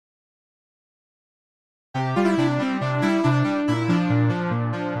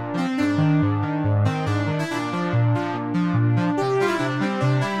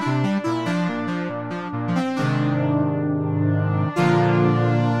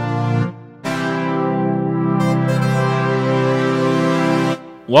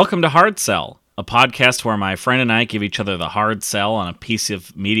Welcome to Hard Sell, a podcast where my friend and I give each other the hard sell on a piece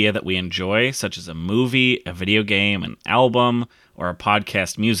of media that we enjoy, such as a movie, a video game, an album, or a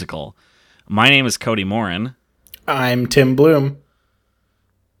podcast musical. My name is Cody Morin. I'm Tim Bloom.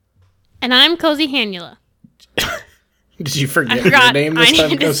 And I'm Cozy Hanula. Did you forget your name this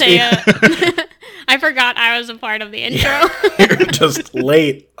time, to Cozy? I forgot I was a part of the intro. You're just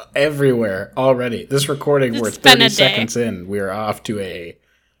late everywhere already. This recording, we're 30 seconds in. We are off to a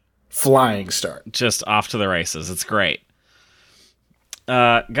flying start. Just off to the races. It's great.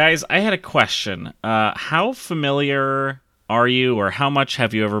 Guys, I had a question. How familiar are you, or how much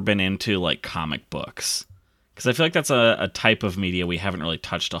have you ever been into, like, comic books? Because I feel like that's a type of media we haven't really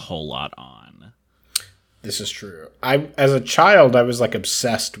touched a whole lot on. This is true. As a child, I was, like,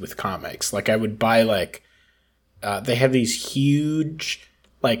 obsessed with comics. Like, I would buy, like, they had these huge,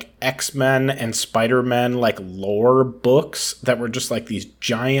 like, X-Men and Spider-Man, like, lore books that were just, like, these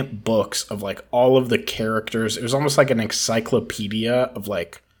giant books of, like, all of the characters. It was almost like an encyclopedia of,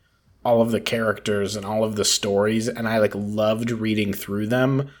 like, all of the characters and all of the stories, and I, like, loved reading through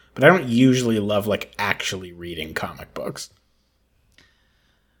them, but I don't usually love, like, actually reading comic books.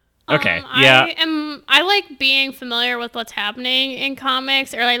 Okay, yeah. I like being familiar with what's happening in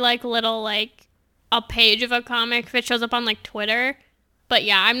comics, or I like little, like, a page of a comic if it shows up on, like, Twitter. But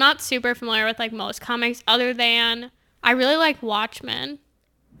yeah, I'm not super familiar with, like, most comics, other than I really like Watchmen.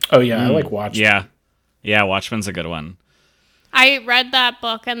 Oh yeah, I like Watchmen. Yeah, Watchmen's a good one. I read that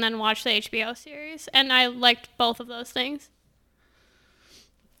book and then watched the HBO series, and I liked both of those things.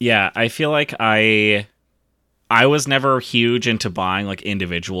 Yeah, I feel like I was never huge into buying, like,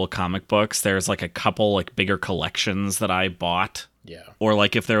 individual comic books. There's, like, a couple, like, bigger collections that I bought. Yeah. Or,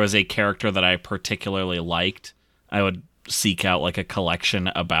 like, if there was a character that I particularly liked, I would seek out, like, a collection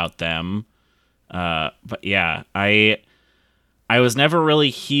about them. But yeah, I was never really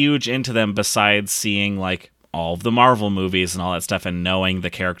huge into them besides seeing, like, all of the Marvel movies and all that stuff and knowing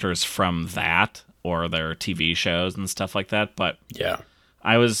the characters from that or their TV shows and stuff like that. But yeah,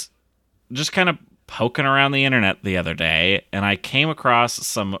 I was just kind of poking around the internet the other day, and I came across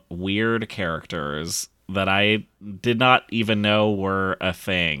some weird characters that I did not even know were a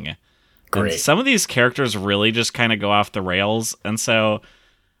thing. Great. And some of these characters really just kind of go off the rails, and so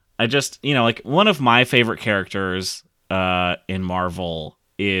I just, like, one of my favorite characters in Marvel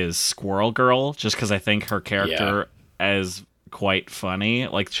is Squirrel Girl, just because I think her character is quite funny.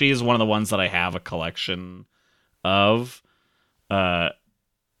 Like, she's one of the ones that I have a collection of,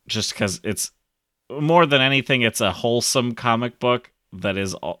 just because it's, more than anything, it's a wholesome comic book that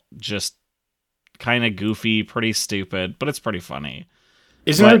is just kind of goofy, pretty stupid, but it's pretty funny.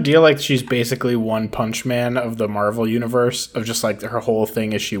 Isn't her deal like she's basically One Punch Man of the Marvel universe, of just, like, her whole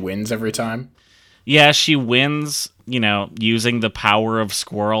thing is she wins every time? Yeah, she wins, using the power of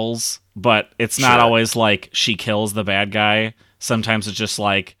squirrels, but it's not always like she kills the bad guy. Sometimes it's just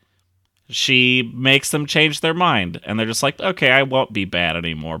like she makes them change their mind, and they're just like, okay, I won't be bad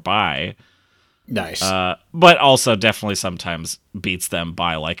anymore, bye. Nice. But also definitely sometimes beats them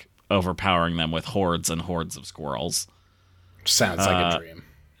by, like, overpowering them with hordes and hordes of squirrels. Sounds like a dream.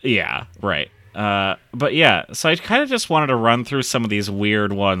 Yeah, right. But yeah, so I kind of just wanted to run through some of these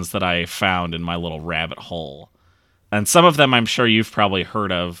weird ones that I found in my little rabbit hole. And some of them I'm sure you've probably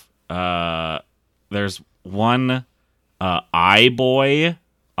heard of. There's one, iBoy.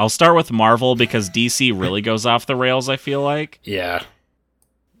 I'll start with Marvel because DC really goes off the rails, I feel like. Yeah.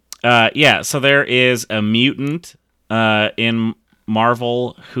 So there is a mutant in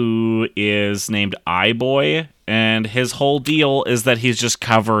Marvel who is named iBoy, and his whole deal is that he's just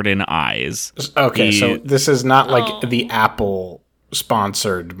covered in eyes. Okay, so this is not like the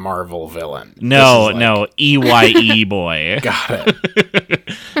Apple-sponsored Marvel villain. No, EYE boy. Got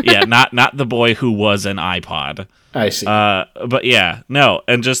it. Yeah, not the boy who was an iPod. I see. But yeah, no,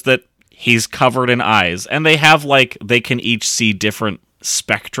 and just that he's covered in eyes, and they have, like, they can each see different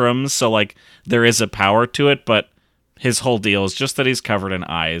spectrums, so, like, there is a power to it, but his whole deal is just that he's covered in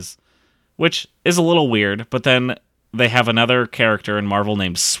eyes, which is a little weird. But then they have another character in Marvel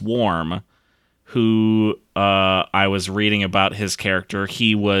named Swarm, who I was reading about his character.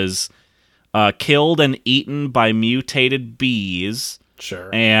 He was killed and eaten by mutated bees.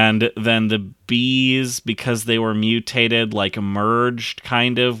 Sure. And then the bees, because they were mutated, like, merged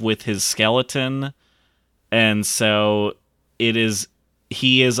kind of with his skeleton. And so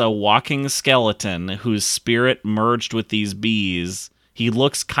he is a walking skeleton whose spirit merged with these bees. He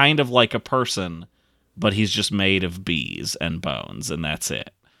looks kind of like a person, but he's just made of bees and bones, and that's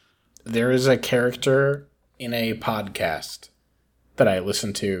it. There is a character in a podcast that I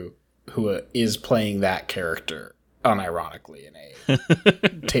listen to who is playing that character unironically in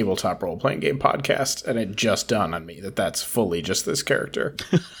a tabletop role-playing game podcast, and it just dawned on me that that's fully just this character.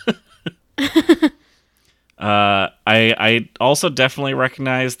 I also definitely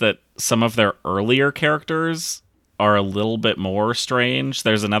recognize that some of their earlier characters are a little bit more strange.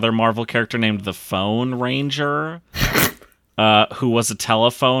 There's another Marvel character named the Phone Ranger, who was a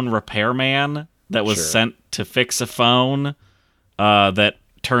telephone repairman that was sent to fix a phone that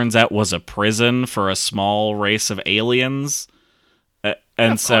turns out was a prison for a small race of aliens.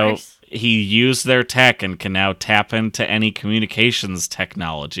 And so he used their tech and can now tap into any communications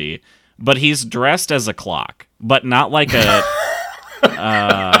technology. But he's dressed as a clock, but not like a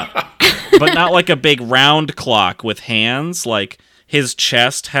but not like a big round clock with hands. Like his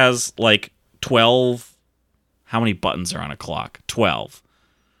chest has like 12. How many buttons are on a clock? 12.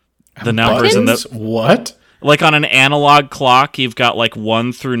 The numbers in the what? Like on an analog clock, you've got like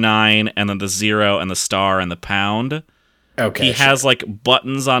 1 through 9, and then the 0 and the star and the pound. Okay. He has like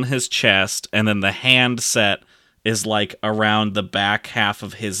buttons on his chest, and then the handset is like around the back half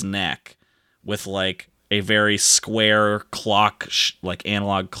of his neck with like a very square clock, like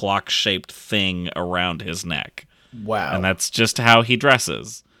analog clock shaped thing around his neck. Wow. And that's just how he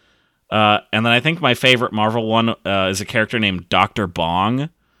dresses. And then I think my favorite Marvel one is a character named Dr. Bong,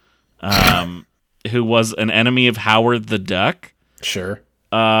 who was an enemy of Howard the Duck. Sure.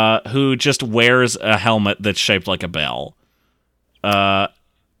 Who just wears a helmet that's shaped like a bell.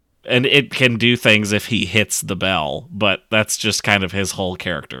 And it can do things if he hits the bell, but that's just kind of his whole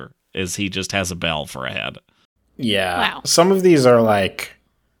character, is he just has a bell for a head. Yeah. Wow. Some of these are like,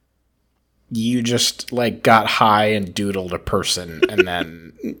 you just like got high and doodled a person and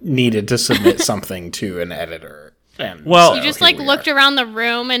then needed to submit something to an editor. And Well, You just here like we looked are. around the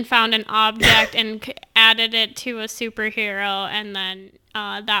room and found an object and added it to a superhero, and then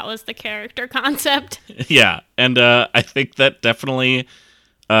that was the character concept. Yeah, and I think that definitely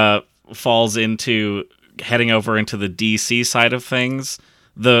falls into heading over into the DC side of things.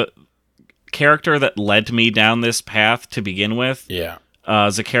 The character that led me down this path to begin with Yeah.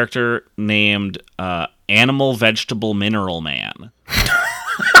 is a character named Animal Vegetable Mineral Man.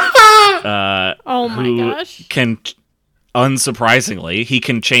 Oh my who gosh. can, unsurprisingly, he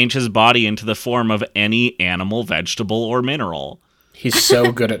can change his body into the form of any animal, vegetable, or mineral. He's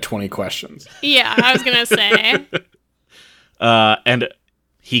so good at 20 questions. Yeah, I was gonna say. And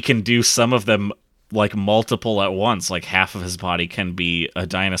he can do some of them like multiple at once. Like half of his body can be a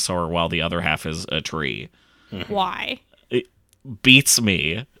dinosaur while the other half is a tree. Why? It beats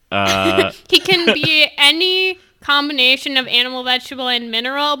me. He can be any combination of animal, vegetable, and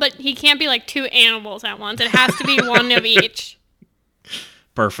mineral, but he can't be like two animals at once. It has to be one of each.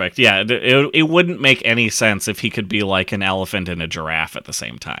 Perfect. Yeah, it wouldn't make any sense if he could be like an elephant and a giraffe at the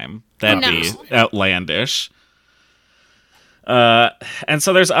same time. That'd be outlandish. And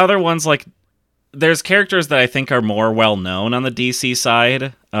so there's other ones like, there's characters that I think are more well known on the DC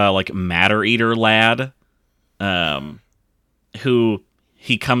side, like Matter Eater Lad, who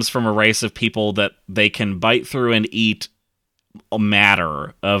he comes from a race of people that they can bite through and eat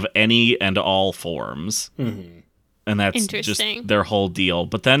matter of any and all forms. Mm-hmm. And that's just Interesting. their whole deal.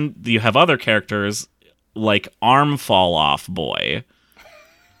 But then you have other characters like Arm Fall Off Boy.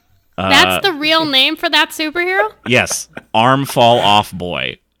 That's the real name for that superhero? Yes, Arm Fall Off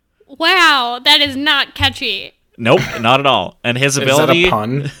Boy. Wow, that is not catchy. Nope, not at all. And his ability... Is that a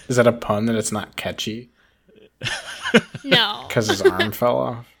pun? Is that a pun that it's not catchy? No, Because his arm fell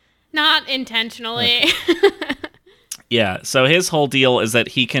off? not intentionally. Yeah, so his whole deal is that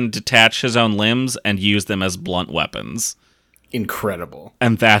he can detach his own limbs and use them as blunt weapons. Incredible.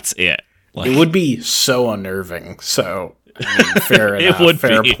 And that's it. Like, It would be so unnerving. So, I mean, fair It enough. would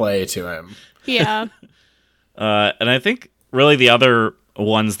fair be. play to him. Yeah. and I think really the other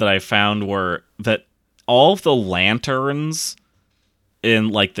ones that I found were that all of the lanterns in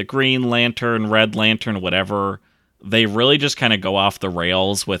like the Green Lantern, Red Lantern, whatever, they really just kind of go off the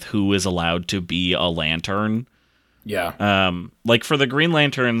rails with who is allowed to be a lantern. Yeah. Like for the Green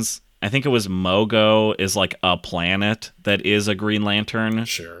Lanterns, I think it was Mogo is like a planet that is a Green Lantern.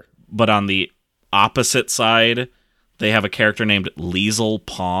 Sure. But on the opposite side, they have a character named Liesel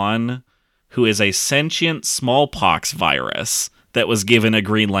Pawn, who is a sentient smallpox virus that was given a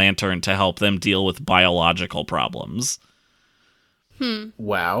Green Lantern to help them deal with biological problems.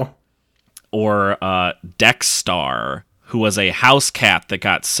 Wow. Or Dexstar, who was a house cat that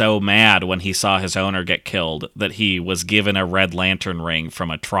got so mad when he saw his owner get killed that he was given a Red Lantern ring from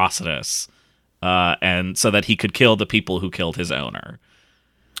Atrocitus, and so that he could kill the people who killed his owner.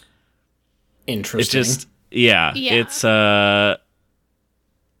 Interesting. It's just, yeah. Yeah.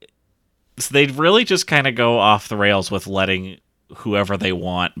 It's, So they'd really just kind of go off the rails with letting whoever they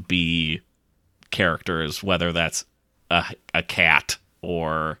want be characters, whether that's a cat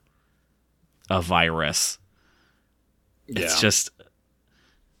or a virus. Yeah. It's just,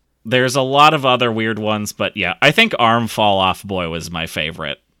 there's a lot of other weird ones, but yeah, I think Arm Fall Off Boy was my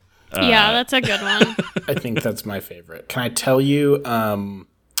favorite. Yeah, that's a good one. I think that's my favorite. Can I tell you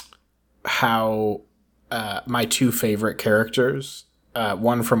how my two favorite characters,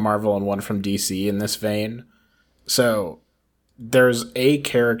 one from Marvel and one from DC in this vein? So there's a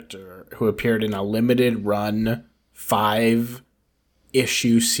character who appeared in a limited run 5-issue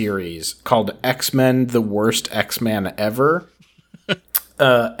series called X-Men: The Worst X-Man Ever.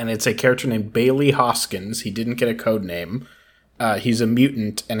 And it's a character named Bailey Hoskins. He didn't get a code name. He's a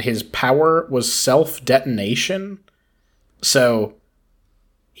mutant, and his power was self-detonation. So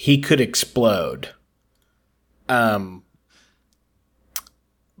he could explode. But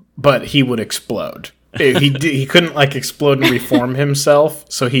he would explode. He couldn't, like, explode and reform himself,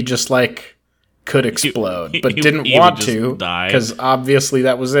 so he just, like, could explode, but didn't want to, because obviously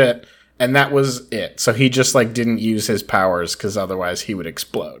that was it. And that was it. So he just, like, didn't use his powers, because otherwise he would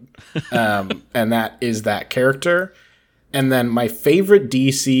explode. And that is that character. And then my favorite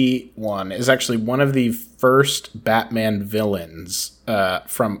DC one is actually one of the first Batman villains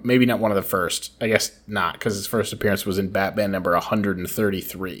from, maybe not one of the first, I guess not, because his first appearance was in Batman number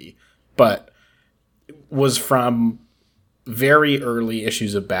 133, but was from very early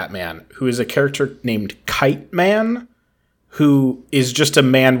issues of Batman, who is a character named Kite Man, who is just a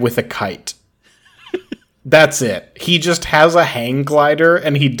man with a kite. That's it. He just has a hang glider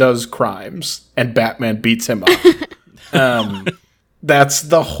and he does crimes, and Batman beats him up. That's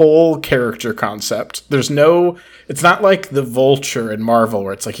the whole character concept. It's not like the Vulture in Marvel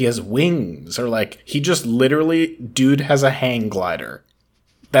where it's like he has wings, or like he just literally, dude has a hang glider.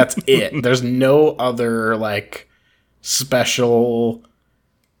 That's it. There's no other like special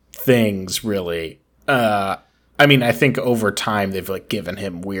things really. I mean, I think over time they've like given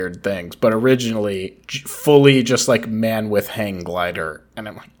him weird things, but originally fully just like man with hang glider. And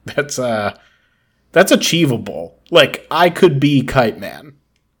I'm like, that's achievable. Like, I could be Kite Man.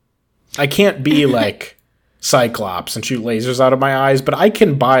 I can't be, like, Cyclops and shoot lasers out of my eyes, but I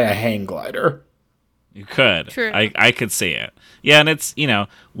can buy a hang glider. You could. True. I could see it. Yeah, and it's,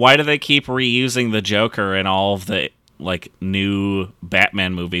 why do they keep reusing the Joker in all of the, like, new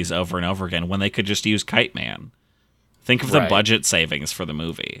Batman movies over and over again when they could just use Kite Man? Think of the budget savings for the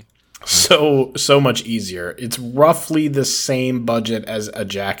movie. So much easier. It's roughly the same budget as a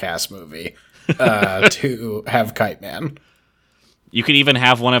Jackass movie. To have Kite Man. You could even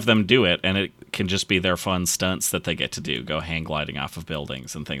have one of them do it, and it can just be their fun stunts that they get to do, go hang gliding off of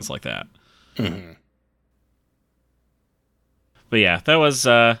buildings and things like that. Mm-hmm. But yeah, that was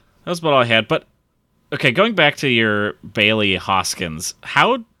about all I had. But okay, going back to your Bailey Hoskins,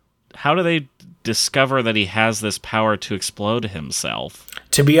 how do they discover that he has this power to explode himself?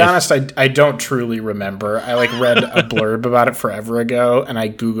 To be honest, I don't truly remember. I like read a blurb about it forever ago, and I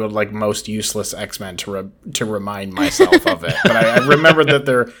googled like most useless X-Men to remind myself of it. But I remember that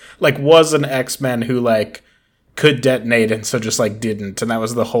there like was an X-Men who like could detonate and so just like didn't, and that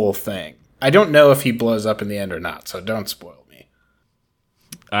was the whole thing. I don't know if he blows up in the end or not, so don't spoil me.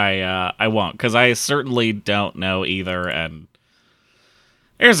 I won't, because I certainly don't know either, and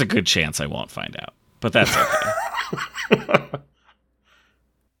there's a good chance I won't find out. But that's okay.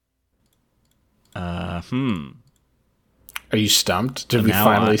 Are you stumped? Did we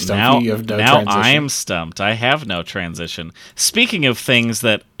finally stump you? You have no now transition? I am stumped. I have no transition. Speaking of things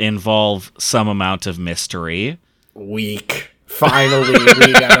that involve some amount of mystery. Weak. Finally,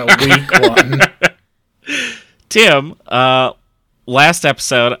 we got a weak one. Tim, last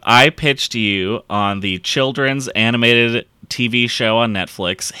episode, I pitched you on the children's animated TV show on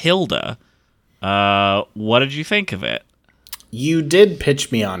Netflix, Hilda. What did you think of it? You did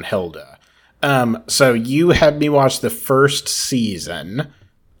pitch me on Hilda. So you had me watch the first season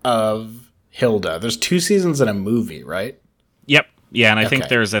of Hilda. There's 2 seasons and a movie, right? Yep. Yeah, and I think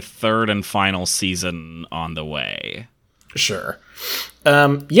there's a third and final season on the way. Sure.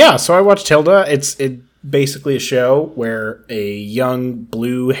 Yeah, so I watched Hilda. It's basically a show where a young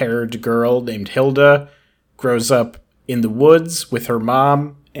blue-haired girl named Hilda grows up in the woods with her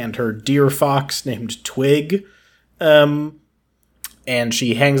mom and her deer fox named Twig. And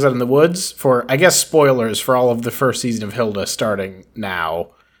she hangs out in the woods for, I guess, spoilers for all of the first season of Hilda starting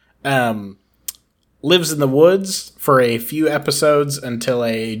now. Lives in the woods for a few episodes until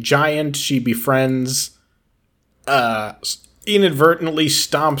a giant she befriends inadvertently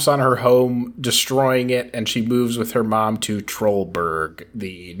stomps on her home, destroying it, and she moves with her mom to Trollberg,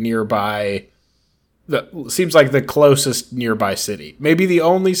 the nearby... seems like the closest nearby city. Maybe the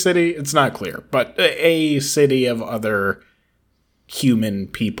only city, it's not clear, but a city of other human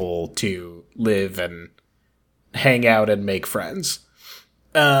people to live and hang out and make friends.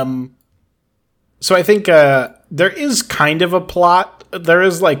 So I think there is kind of a plot. There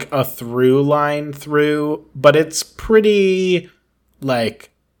is like a through line through, but it's pretty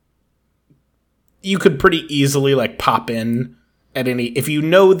like you could pretty easily like pop in at any, if you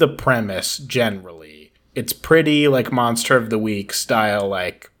know the premise generally, it's pretty like Monster of the Week style,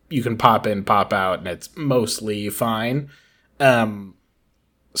 like you can pop in, pop out, and it's mostly fine.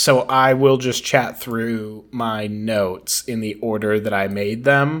 So I will just chat through my notes in the order that I made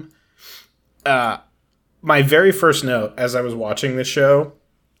them. My very first note as I was watching this show,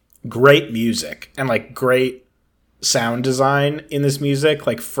 great music and like great sound design in this music,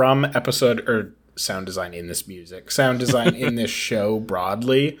 like from episode or sound design in this show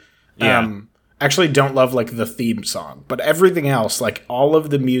broadly. Yeah. Actually don't love like the theme song, but everything else, like all of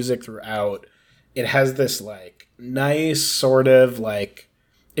the music throughout, it has this like nice sort of like,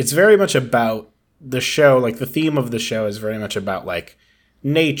 it's very much about the show. Like the theme of the show is very much about like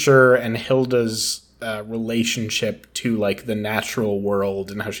nature and Hilda's relationship to like the natural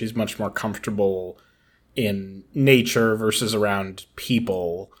world and how she's much more comfortable in nature versus around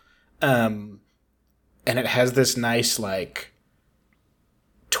people. And it has this nice like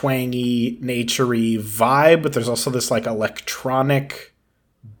twangy, naturey vibe, but there's also this like electronic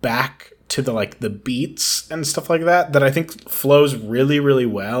back to the like the beats and stuff like that I think flows really, really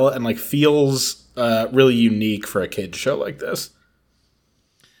well and like feels really unique for a kid's show like this.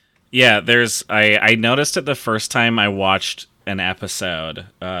 Yeah, I noticed it the first time I watched an episode.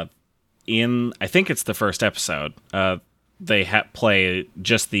 I think it's the first episode. They play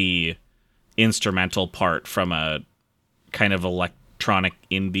just the instrumental part from a kind of electronic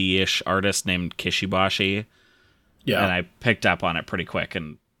indie-ish artist named Kishibashi. Yeah. And I picked up on it pretty quick.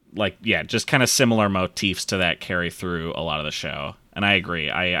 And, like, yeah, just kind of similar motifs to that carry through a lot of the show. And I agree.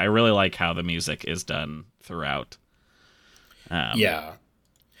 I really like how the music is done throughout. Yeah.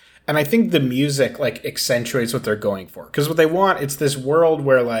 And I think the music, like, accentuates what they're going for. Because what they want, it's this world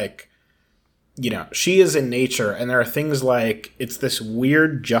where, like, you know, she is in nature, and there are things like, it's this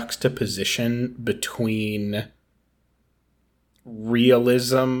weird juxtaposition between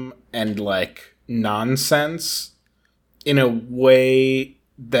realism and, like, nonsense in a way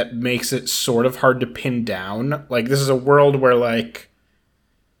that makes it sort of hard to pin down. Like, this is a world where, like,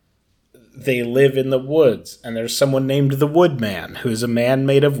 they live in the woods, and there's someone named the Woodman, who's a man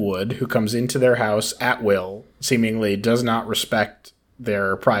made of wood, who comes into their house at will, seemingly does not respect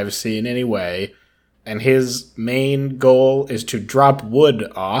their privacy in any way, and his main goal is to drop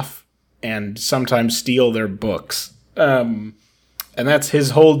wood off and sometimes steal their books. And that's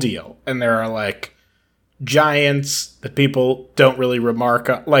his whole deal. And there are, like, giants that people don't really remark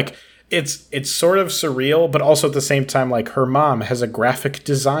on. Like, it's sort of surreal, but also at the same time, like, her mom has a graphic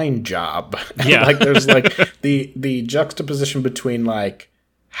design job. Yeah. Like, there's, like, the juxtaposition between, like,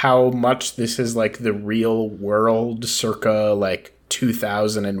 how much this is, like, the real world circa, like,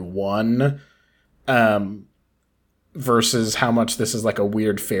 2001, versus how much this is, like, a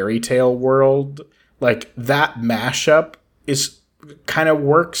weird fairy tale world. Like, that mashup is kind of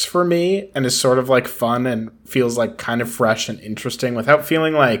works for me and is sort of, like, fun and feels, like, kind of fresh and interesting without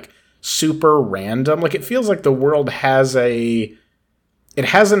feeling, like, super random. Like, it feels like the world has an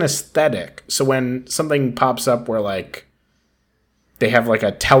aesthetic. So when something pops up where, like, they have, like,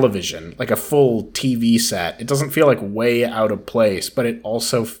 a television, like a full TV set, it doesn't feel like way out of place, but it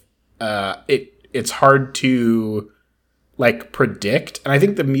also it's hard to, like, predict. And I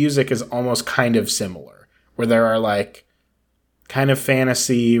think the music is almost kind of similar, where there are, like, kind of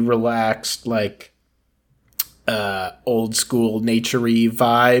fantasy, relaxed, like, old school nature-y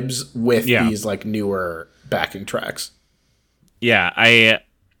vibes with these, like, newer backing tracks. Yeah,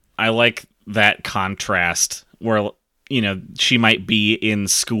 I like that contrast where, you know, she might be in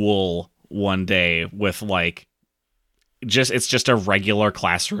school one day with, like, it's just a regular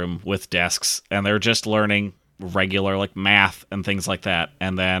classroom with desks, and they're just learning regular, like, math and things like that.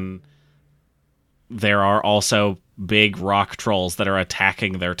 And then there are also big rock trolls that are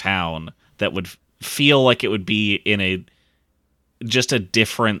attacking their town that would feel like it would be in just a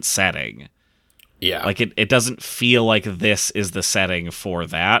different setting. Yeah. Like, it doesn't feel like this is the setting for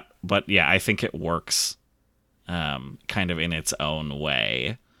that, but yeah, I think it works kind of in its own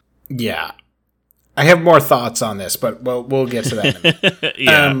way. Yeah. I have more thoughts on this, but we'll get to that in a minute.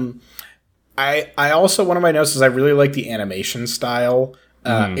 Yeah. I also, one of my notes is I really like the animation style.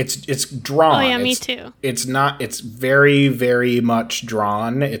 It's drawn. Oh yeah, me It's- too. It's very, very much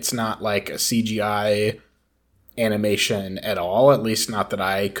drawn. It's not like a CGI animation at all, at least not that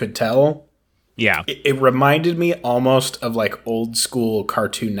I could tell. Yeah. It reminded me almost of like old school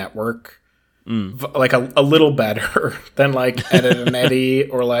Cartoon Network. Like a little better than like Ed, Edd n Eddy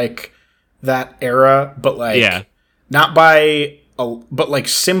or like that era, but like Yeah. not by but like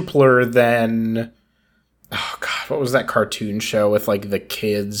simpler than, oh god, what was that cartoon show with like the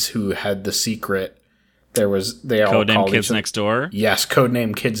kids who had the secret? They all Codename called Kids each other- Next Door. Yes,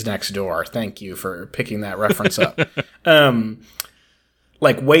 Codename Kids Next Door. Thank you for picking that reference up.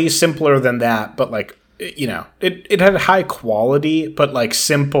 Like way simpler than that, but like, you know, it had high quality, but like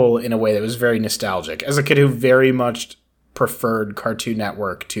simple in a way that was very nostalgic. As a kid who very much preferred Cartoon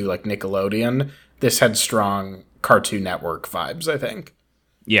Network to like Nickelodeon, this had strong Cartoon Network vibes, I think.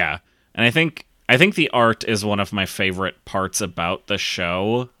 Yeah. And I think the art is one of my favorite parts about the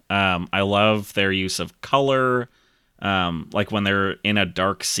show. I love their use of color. Like when they're in a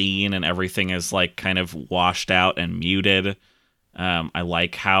dark scene and everything is like kind of washed out and muted. I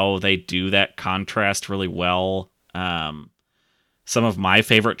like how they do that contrast really well. Some of my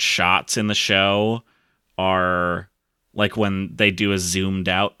favorite shots in the show are like when they do a zoomed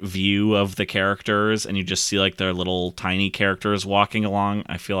out view of the characters and you just see like their little tiny characters walking along.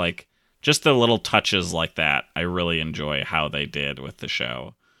 I feel like just the little touches like that, I really enjoy how they did with the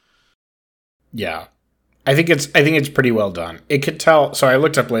show. Yeah. I think it's pretty well done. It could tell, so I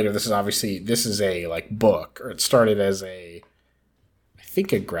looked up later, this is a like book, or it started as I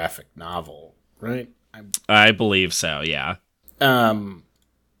think a graphic novel, right? I believe so, yeah.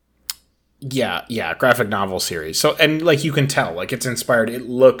 Yeah, graphic novel series. So, and like you can tell, like it's inspired. It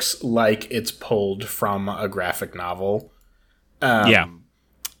looks like it's pulled from a graphic novel. Yeah.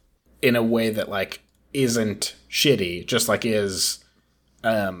 In a way that like isn't shitty, just like is,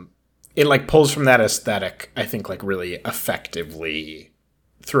 it like pulls from that aesthetic, I think, like really effectively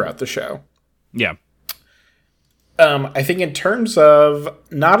throughout the show. Yeah. I think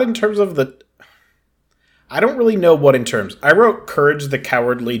not in terms of the, I don't really know what in terms. I wrote Courage the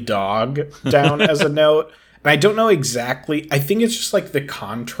Cowardly Dog down as a note, and I don't know exactly. I think it's just like the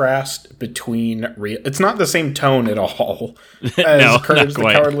contrast between it's not the same tone at all as No, Courage not the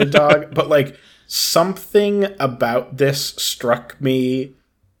quite. Cowardly Dog, but like something about this struck me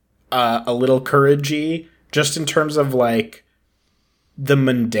a little couragey, just in terms of like the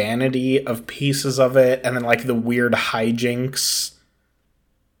mundanity of pieces of it, and then like the weird hijinks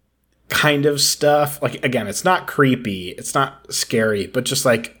kind of stuff. Like again, it's not creepy, it's not scary, but just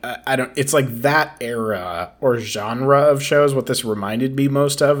like it's like that era or genre of shows what this reminded me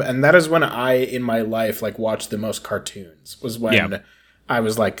most of, and that is when I in my life like watched the most cartoons, was when I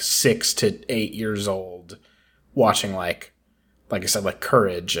was like 6 to 8 years old, watching like I said, like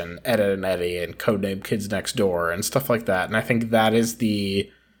Courage and Ed, Edd n Eddy and Codename Kids Next Door and stuff like that. And I think that is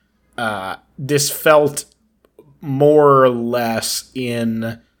this felt more or less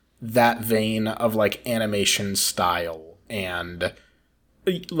in that vein of like animation style and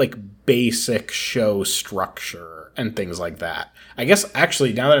like basic show structure and things like that. I guess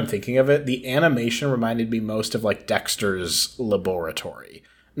actually, now that I'm thinking of it, the animation reminded me most of like Dexter's Laboratory.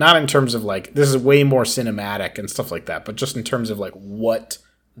 Not in terms of like, this is way more cinematic and stuff like that, but just in terms of like what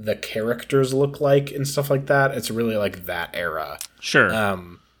the characters look like and stuff like that. It's really like that era. Sure.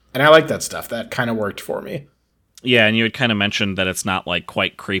 And I like that stuff. That kind of worked for me. Yeah, and you had kind of mentioned that it's not like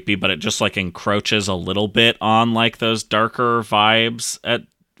quite creepy, but it just like encroaches a little bit on like those darker vibes at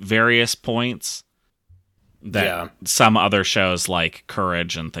various points that some other shows like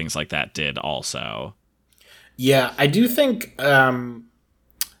Courage and things like that did also. Yeah, I do think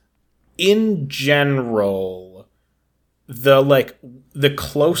in general the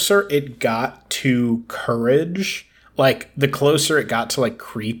closer it got to Courage, like the closer it got to like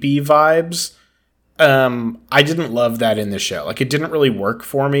creepy vibes, I didn't love that in the show. Like it didn't really work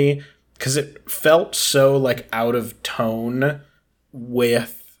for me because it felt so like out of tone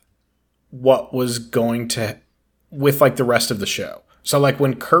with what was going to with like the rest of the show. So like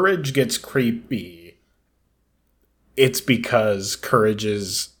when Courage gets creepy, it's because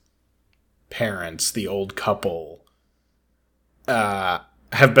Courage's parents, the old couple,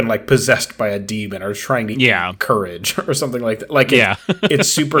 have been like possessed by a demon or trying to eat Courage or something like that. Like it's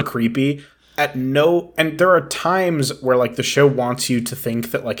super creepy. And there are times where like the show wants you to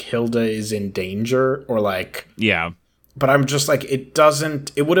think that like Hilda is in danger or like but I'm just like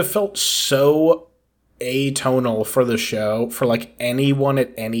it would have felt so atonal for the show for like anyone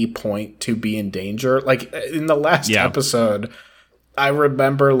at any point to be in danger. Like in the last episode, I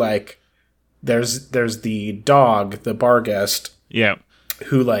remember like there's the dog, the Barghest, Yeah.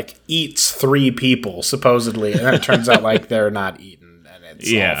 who like eats 3 people supposedly, and then it turns out like they're not eaten and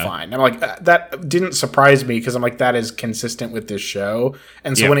it's all fine. I'm like, that didn't surprise me because I'm like, that is consistent with this show.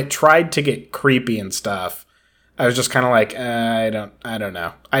 And so when it tried to get creepy and stuff, I was just kind of like, I don't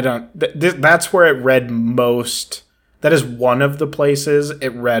know. That's where it read most. That is one of the places it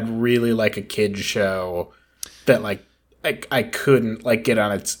read really like a kid's show that like I couldn't like get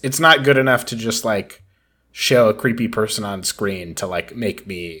on. It's not good enough to just like show a creepy person on screen to like make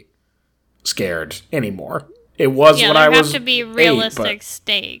me scared anymore. It was when I was 8. Yeah, there have to be realistic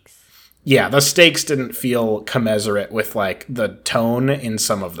stakes. Yeah, the stakes didn't feel commensurate with like the tone in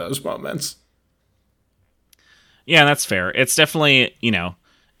some of those moments. Yeah, that's fair. It's definitely,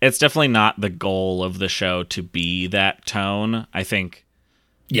 it's definitely not the goal of the show to be that tone. I think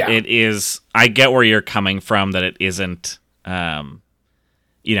it is. I get where you're coming from, that it isn't,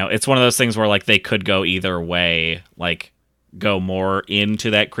 it's one of those things where like they could go either way, like go more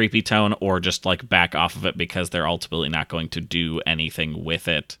into that creepy tone or just like back off of it because they're ultimately not going to do anything with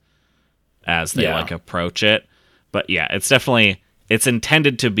it as they like approach it. But yeah, it's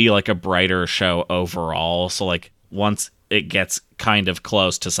intended to be like a brighter show overall. So like once it gets kind of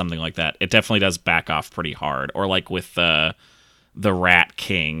close to something like that, it definitely does back off pretty hard. Or like with the Rat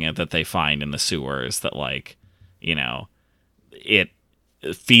King that they find in the sewers, that like, they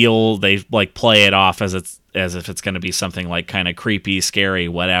like play it off as if it's going to be something like kind of creepy, scary,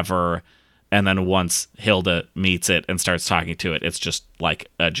 whatever. And then once Hilda meets it and starts talking to it, it's just like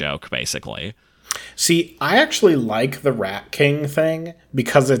a joke, basically. See, I actually like the Rat King thing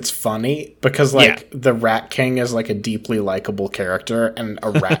because it's funny. Because, like, the Rat King is, like, a deeply likable character, and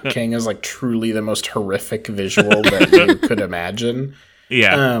a Rat King is, like, truly the most horrific visual that you could imagine.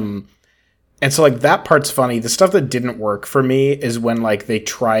 Yeah. And so, like, that part's funny. The stuff that didn't work for me is when, like, they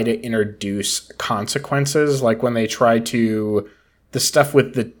try to introduce consequences. Like, when they try to... The stuff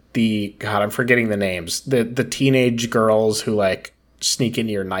with the God, I'm forgetting the names. The teenage girls who, like... sneak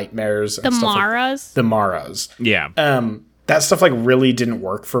into your nightmares and the stuff Maras. Like, the Maras. Yeah. That stuff like really didn't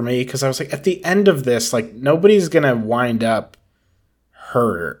work for me because I was like, at the end of this, like nobody's gonna wind up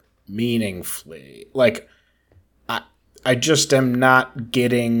hurt meaningfully. Like I just am not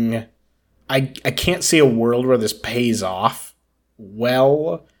getting I can't see a world where this pays off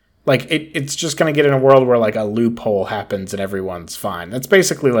well. Like, it's just going to get in a world where, like, a loophole happens and everyone's fine. That's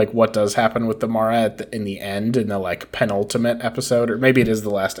basically, like, what does happen with the Mara in the end, in the, like, penultimate episode. Or maybe it is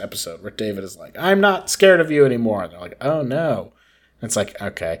the last episode where David is like, I'm not scared of you anymore. And they're like, oh, no. And it's like,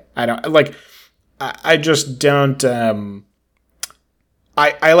 okay. I don't, like, I just don't,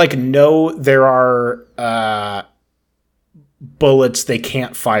 I like, know there are, bullets they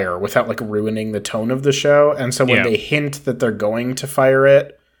can't fire without, like, ruining the tone of the show. And so when they hint that they're going to fire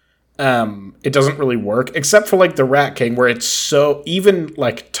it, it doesn't really work, except for like the Rat King, where it's so even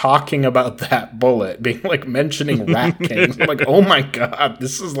like talking about that bullet being like mentioning Rat King, I'm like, oh my god,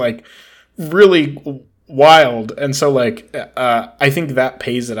 this is like really wild. And so like I think that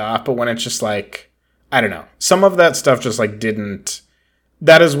pays it off, but when it's just like, I don't know, some of that stuff just like didn't.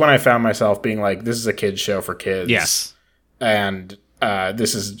 That is when I found myself being like, this is a kid's show for kids. Yes, and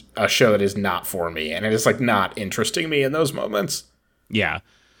this is a show that is not for me, and it is like not interesting me in those moments. Yeah.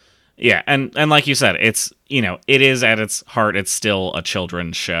 Yeah, and like you said, it's, it is at its heart, it's still a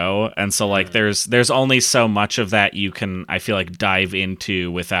children's show. And so, like, there's only so much of that you can, I feel like, dive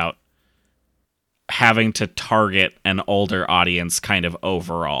into without having to target an older audience kind of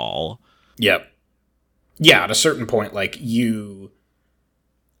overall. Yep. Yeah, at a certain point, like,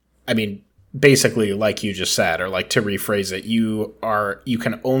 basically, like you just said, or like to rephrase it, you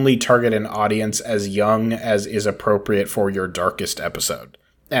can only target an audience as young as is appropriate for your darkest episode.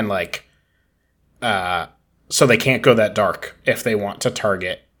 And, like, so they can't go that dark if they want to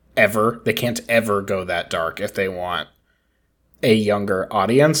target ever. They can't ever go that dark if they want a younger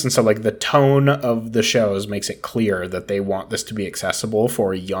audience. And so, like, the tone of the shows makes it clear that they want this to be accessible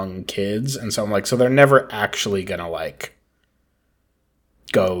for young kids. And so I'm like, so they're never actually gonna, like,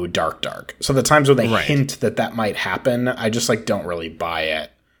 go dark. So the times when they hint that might happen, I just, like, don't really buy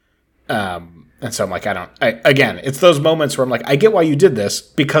it. And so I'm like, again, it's those moments where I'm like, I get why you did this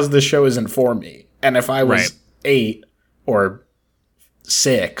because this show isn't for me. And if I was 8 or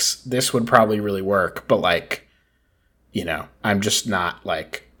 6, this would probably really work. But like, I'm just not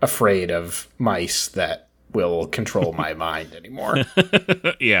like afraid of mice that will control my mind anymore.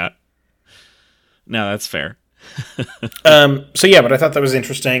 Yeah. No, that's fair. So yeah, but I thought that was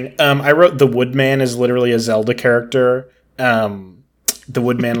interesting. I wrote the Woodman is literally a Zelda character. The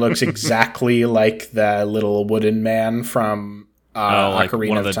Woodman looks exactly like the little wooden man from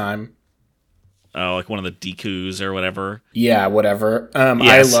Ocarina of Time. like one of the Dekus or whatever. Yeah, whatever.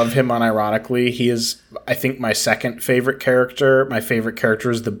 Yes. I love him unironically. He is, I think, my second favorite character. My favorite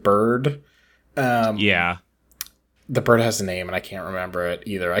character is the bird. Yeah. The bird has a name, and I can't remember it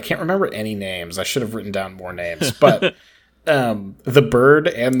either. I can't remember any names. I should have written down more names. But the bird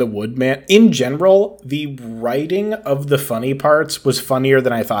and the woodman, in general, the writing of the funny parts was funnier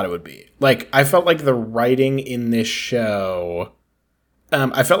than I thought it would be. Like, I felt like the writing in this show...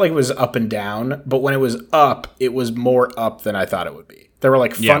 I felt like it was up and down, but when it was up, it was more up than I thought it would be. There were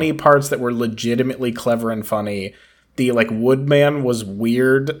like funny parts that were legitimately clever and funny. The like woodman was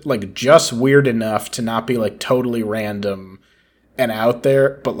weird, like just weird enough to not be like totally random and out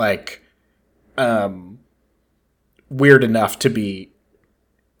there, but like weird enough to be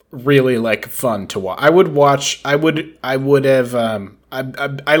really like fun to watch. I would have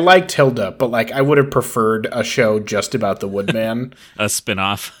I liked Hilda, but like I would have preferred a show just about the woodman. A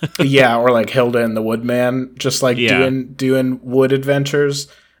spin-off. Yeah, or like Hilda and the Woodman, just like doing wood adventures.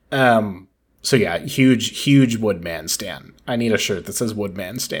 So yeah, huge Woodman stan. I need a shirt that says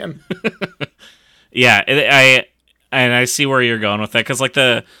Woodman stan. Yeah, I see where you're going with that, because like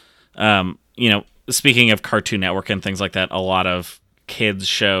the speaking of Cartoon Network and things like that, a lot of kids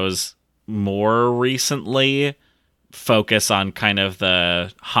shows more recently focus on kind of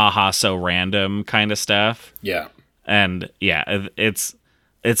the haha so random kind of stuff. Yeah. And yeah, it's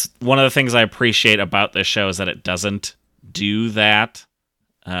one of the things I appreciate about this show is that it doesn't do that.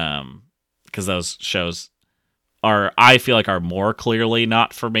 Because those shows I feel like are more clearly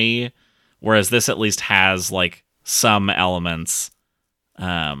not for me. Whereas this at least has like some elements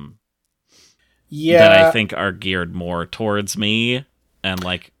that I think are geared more towards me, and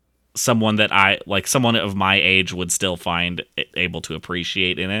like someone of my age would still find able to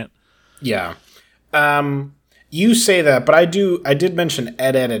appreciate in it. Yeah. You say that, but I did mention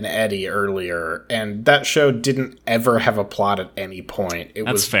Ed, Edd and Eddy earlier, and that show didn't ever have a plot at any point. It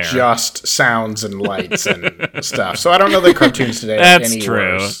was fair. Just sounds and lights and stuff. So I don't know that cartoons today are That's any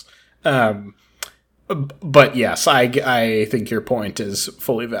true. worse. But yes, I think your point is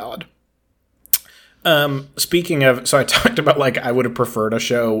fully valid. Speaking of, so I talked about like I would have preferred a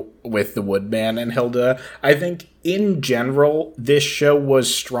show with the Woodman and Hilda. I think in general, this show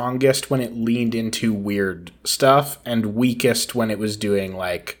was strongest when it leaned into weird stuff and weakest when it was doing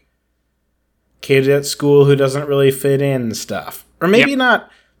like kid at school who doesn't really fit in stuff. Or maybe not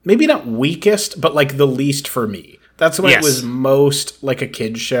weakest, but like the least for me. That's when it was most like a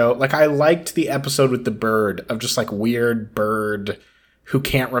kid's show. Like I liked the episode with the bird of just like weird bird who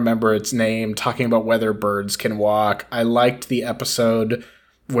can't remember its name, talking about whether birds can walk. I liked the episode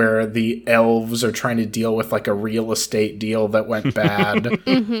where the elves are trying to deal with like a real estate deal that went bad.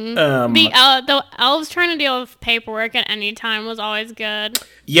 The elves trying to deal with paperwork at any time was always good.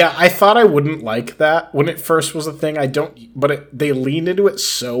 Yeah, I thought I wouldn't like that when it first was a thing. They leaned into it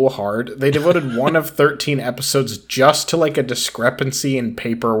so hard. They devoted one of 13 episodes just to like a discrepancy in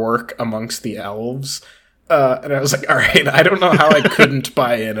paperwork amongst the elves. And I was like, all right, I don't know how I couldn't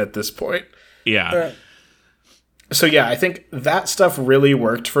buy in at this point. Yeah. So yeah, I think that stuff really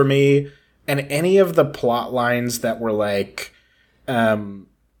worked for me. And any of the plot lines that were like, like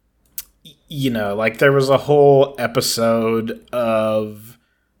there was a whole episode of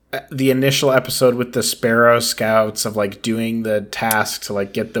the initial episode with the Sparrow Scouts of like doing the task to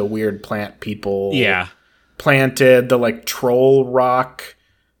like get the weird plant people planted, the like Troll Rock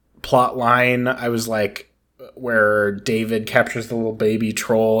plot line. I was like, where David captures the little baby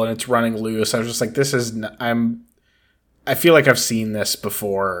troll and it's running loose. I was just like, I feel like I've seen this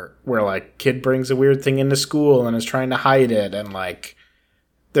before, where like kid brings a weird thing into school and is trying to hide it, and like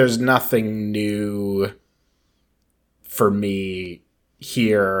there's nothing new for me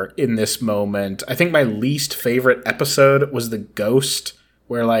here in this moment. I think my least favorite episode was the ghost,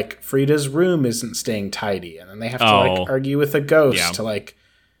 where like Frida's room isn't staying tidy, and then they have to like argue with a ghost to like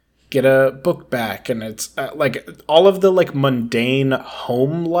get a book back, and it's like all of the like mundane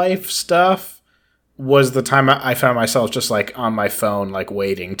home life stuff was the time I found myself just like on my phone like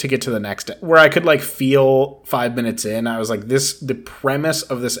waiting to get to the next, where I could like feel 5 minutes in I was like, the premise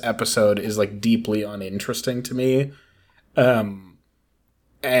of this episode is like deeply uninteresting to me,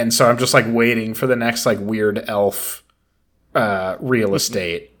 and so I'm just like waiting for the next like weird elf real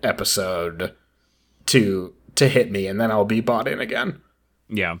estate episode to hit me, and then I'll be bought in again.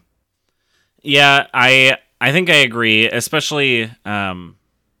 Yeah, I think I agree, especially, I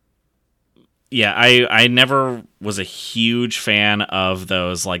never was a huge fan of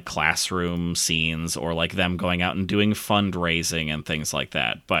those, like, classroom scenes or, like, them going out and doing fundraising and things like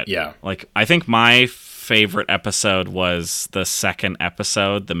that, but, like, I think my favorite episode was the second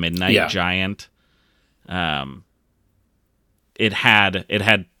episode, The Midnight Giant. it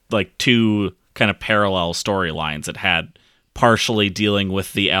had like two kind of parallel storylines. It had partially dealing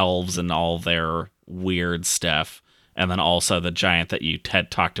with the elves and all their weird stuff, and then also the giant that you had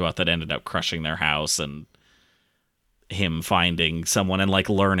talked about that ended up crushing their house, and him finding someone and like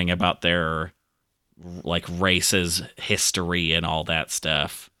learning about their like race's history and all that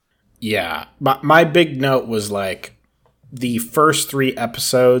stuff. Yeah. My big note was like the first 3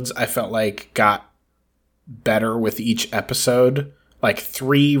 episodes I felt like got better with each episode. Like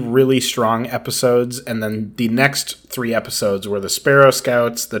 3 really strong episodes, and then the next 3 episodes were the Sparrow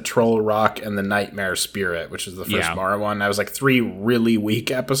Scouts, the Troll Rock, and the Nightmare Spirit, which is the first Mara one. I was like 3 really weak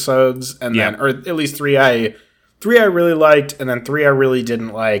episodes, and then, or at least 3 I really liked, and then 3 I really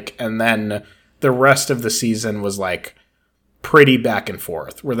didn't like, and then the rest of the season was like pretty back and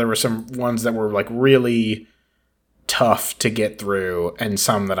forth, where there were some ones that were like really tough to get through, and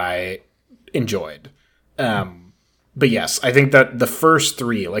some that I enjoyed. But yes, I think that the first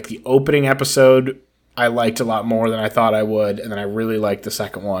 3, like the opening episode, I liked a lot more than I thought I would, and then I really liked the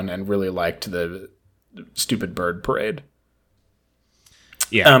second one and really liked the stupid bird parade.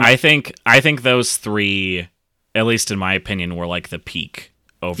 Yeah, I think those 3, at least in my opinion, were like the peak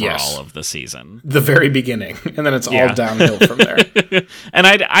overall of the season. The very beginning, and then it's all downhill from there. And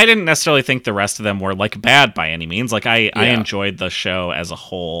I didn't necessarily think the rest of them were like bad by any means. Like I enjoyed the show as a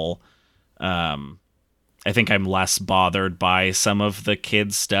whole. I think I'm less bothered by some of the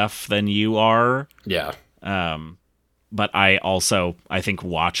kids' stuff than you are. Yeah. But I think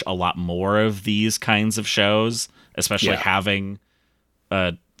watch a lot more of these kinds of shows, especially having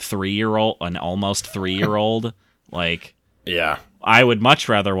a 3-year-old, an almost 3-year-old. Like, yeah, I would much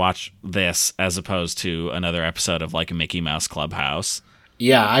rather watch this as opposed to another episode of like Mickey Mouse Clubhouse.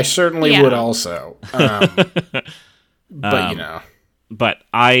 Yeah, I certainly would also. But you know, but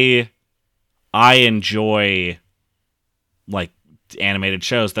I enjoy like animated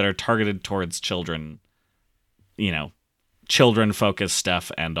shows that are targeted towards children, you know, children focused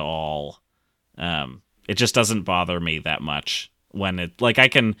stuff and all. It just doesn't bother me that much when it like I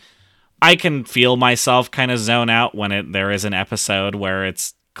can feel myself kind of zone out when there is an episode where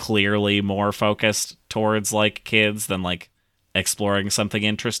it's clearly more focused towards like kids than like exploring something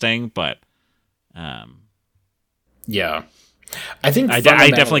interesting, but yeah. I think I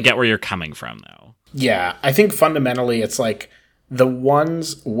definitely get where you're coming from, though. Yeah, I think fundamentally it's like the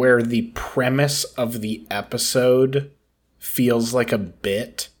ones where the premise of the episode feels like a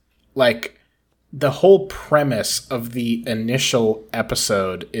bit. Like, the whole premise of the initial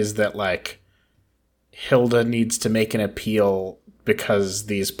episode is that, like, Hilda needs to make an appeal because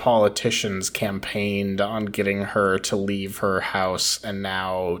these politicians campaigned on getting her to leave her house, and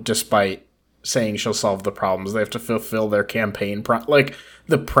now, despite saying she'll solve the problems, they have to fulfill their campaign like,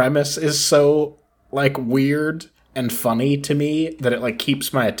 the premise is so like weird and funny to me that it like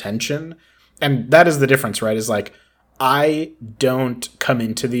keeps my attention. And that is the difference, right? Is like I don't come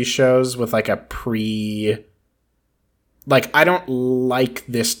into these shows with like a like I don't like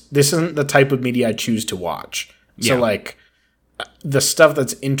this isn't the type of media I choose to watch. So like the stuff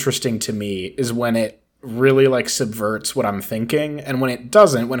that's interesting to me is when it really like subverts what I'm thinking, and when it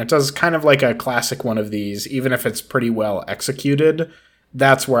does kind of like a classic one of these, even if it's pretty well executed,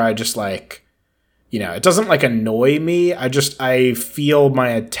 that's where I just like, you know, it doesn't like annoy me, I feel my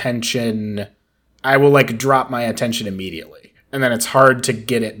attention, I will like drop my attention immediately, and then it's hard to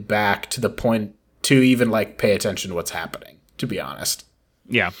get it back to the point to even like pay attention to what's happening, to be honest.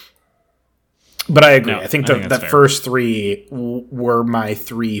 Yeah. But I agree. I think that fair. first 3 were my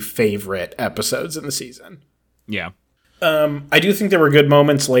 3 favorite episodes in the season. Yeah. I do think there were good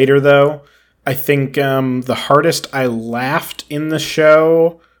moments later, though. I think the hardest I laughed in the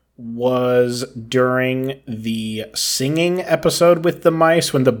show was during the singing episode with the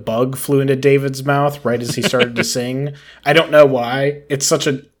mice, when the bug flew into David's mouth right as he started to sing. I don't know why. It's such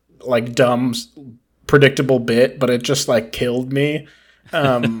a like dumb, predictable bit, but it just like killed me.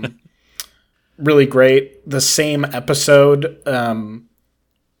 Really great. The same episode,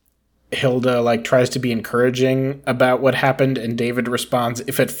 Hilda like tries to be encouraging about what happened, and David responds,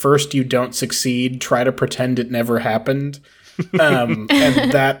 "If at first you don't succeed, try to pretend it never happened." And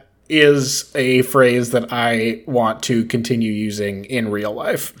that is a phrase that I want to continue using in real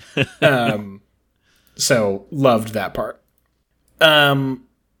life. So loved that part.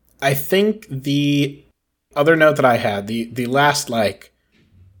 I think the other note that I had, the last like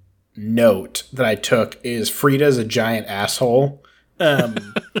note that I took is Frida's a giant asshole.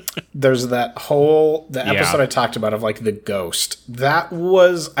 There's the episode I talked about of like the ghost.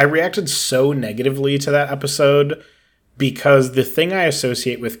 I reacted so negatively to that episode because the thing I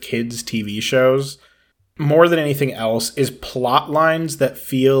associate with kids' TV shows more than anything else is plot lines that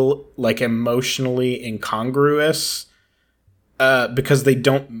feel like emotionally incongruous, because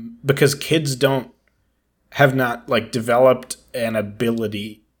kids have not like developed an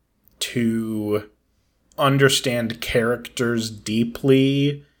ability to understand characters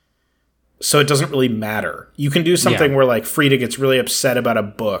deeply, so it doesn't really matter. You can do something where like Frida gets really upset about a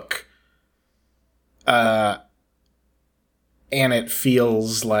book, and it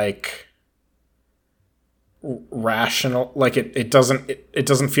feels like rational, like it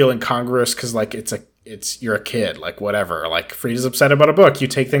doesn't feel incongruous because like you're a kid, like whatever, like Frida's upset about a book, you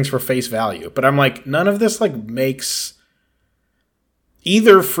take things for face value. But I'm like, none of this like makes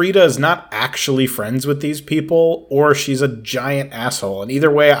either Frida is not actually friends with these people or she's a giant asshole, and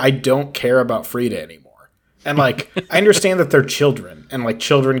either way I don't care about Frida anymore. And like I understand that they're children and like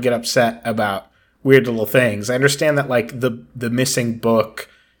children get upset about weird little things. I understand that like the missing book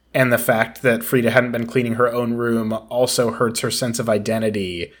and the fact that Frida hadn't been cleaning her own room also hurts her sense of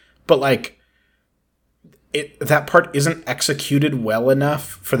identity. But like that part isn't executed well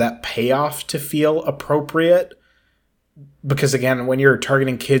enough for that payoff to feel appropriate. Because again, when you're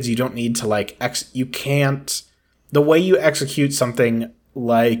targeting kids, you don't need to like you can't, the way you execute something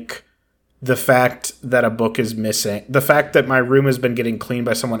like the fact that a book is missing, the fact that my room has been getting cleaned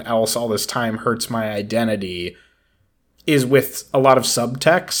by someone else all this time hurts my identity, is with a lot of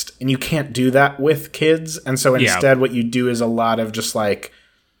subtext, and you can't do that with kids. And so instead what you do is a lot of just like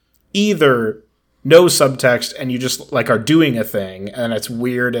either no subtext and you just like are doing a thing and it's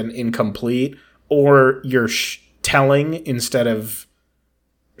weird and incomplete, or you're telling instead of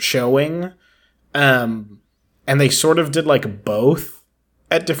showing. And they sort of did like both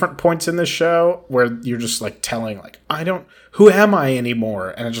at different points in the show, where you're just like telling like, who am I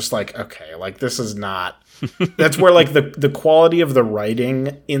anymore? And it's just like, okay, like this is not, that's where like the quality of the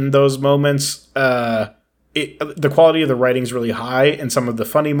writing in those moments, the quality of the writing is really high in some of the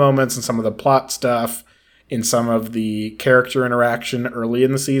funny moments and some of the plot stuff, in some of the character interaction early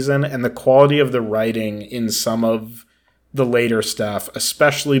in the season, and the quality of the writing in some of the later stuff,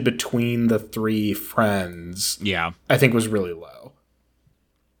 especially between the three friends, I think was really low.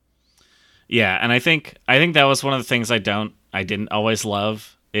 Yeah, and I think that was one of the things I didn't always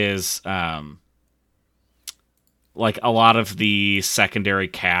love is like a lot of the secondary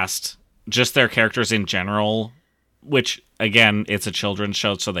cast, just their characters in general, which again, it's a children's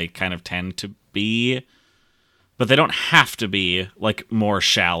show, so they kind of tend to be, but they don't have to be, like more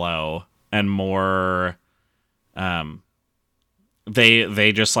shallow and more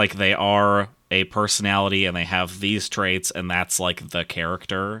they just like, they are a personality and they have these traits and that's like the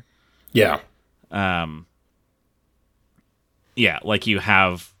character. Yeah. Yeah, like you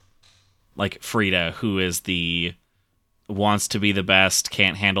have like Frida, who is the wants to be the best,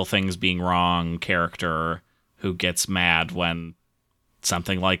 can't handle things being wrong character, who gets mad when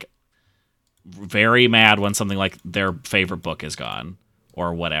something like very mad when something like their favorite book is gone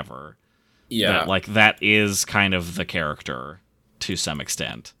or whatever. Yeah. That is kind of the character to some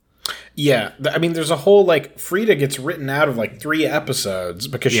extent. Yeah. I mean, there's a whole, like, Frida gets written out of, like, 3 episodes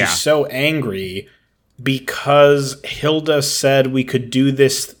because she's so angry because Hilda said we could do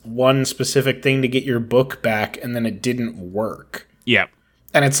this one specific thing to get your book back, and then it didn't work. Yeah.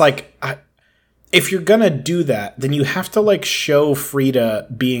 And it's like, if you're gonna do that, then you have to, like, show Frida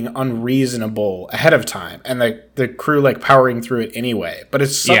being unreasonable ahead of time, and the crew, like, powering through it anyway. But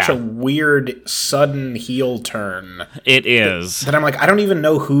it's such a weird, sudden heel turn. It is. That I'm like, I don't even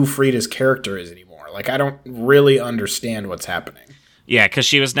know who Frida's character is anymore. Like, I don't really understand what's happening. Yeah, because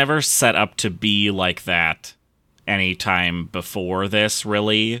she was never set up to be like that any time before this,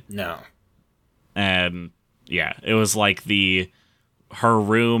 really. No. And, yeah, it was like her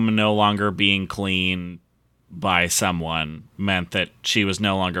room no longer being clean by someone meant that she was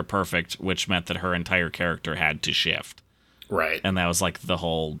no longer perfect, which meant that her entire character had to shift. Right. And that was like the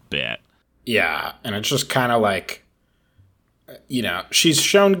whole bit. Yeah, and it's just kind of like, you know, she's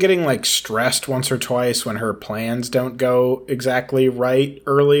shown getting like stressed once or twice when her plans don't go exactly right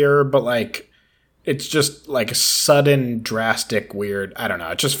earlier, but like it's just like a sudden, drastic, weird, I don't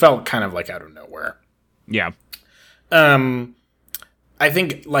know, it just felt kind of like out of nowhere. Yeah. I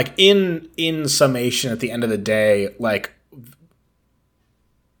think, like, in summation, at the end of the day, like,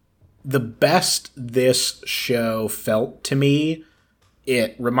 the best this show felt to me,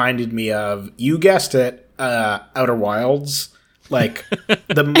 it reminded me of, you guessed it, Outer Wilds. Like,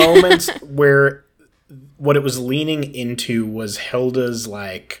 the moments where what it was leaning into was Hilda's,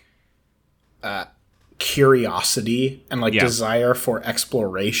 like, curiosity and, like, desire for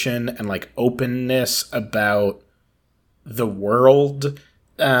exploration and, like, openness about the world,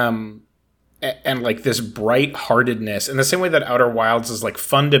 and and like this bright heartedness in the same way that Outer Wilds is like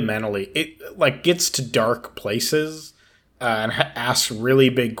fundamentally, it like gets to dark places and asks really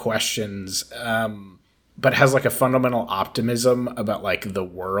big questions, but has like a fundamental optimism about like the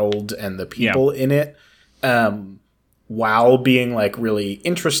world and the people in it, while being like really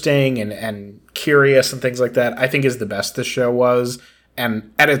interesting and curious and things like that. I think is the best the show was.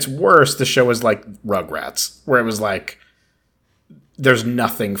 And at its worst, the show was like Rugrats, where it was like, there's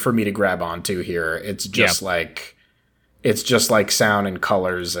nothing for me to grab onto here. It's just like sound and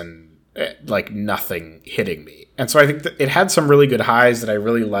colors and like nothing hitting me. And so I think that it had some really good highs that I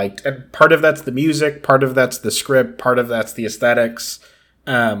really liked. And part of that's the music, part of that's the script, part of that's the aesthetics.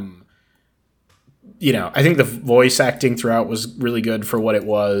 You know, I think the voice acting throughout was really good for what it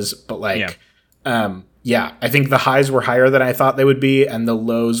was, but like, I think the highs were higher than I thought they would be, and the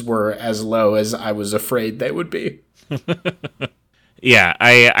lows were as low as I was afraid they would be. Yeah,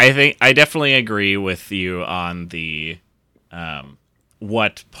 I think I definitely agree with you on the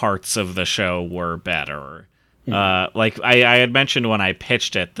what parts of the show were better. Like I had mentioned when I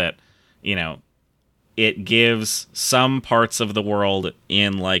pitched it that, you know, it gives some parts of the world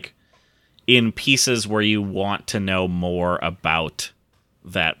in pieces where you want to know more about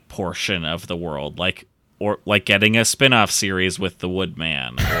that portion of the world, like getting a spin-off series with the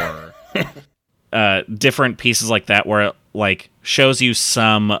Woodman, or different pieces like that where it like shows you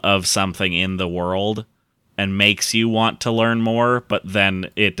some of something in the world and makes you want to learn more, but then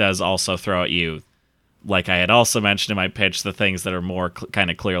it does also throw at you, like I had also mentioned in my pitch, the things that are more kind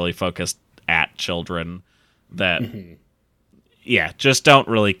of clearly focused at children that just don't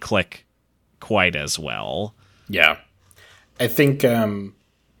really click quite as well. Yeah. I think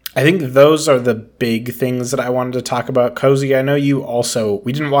those are the big things that I wanted to talk about. Cozy, I know you also,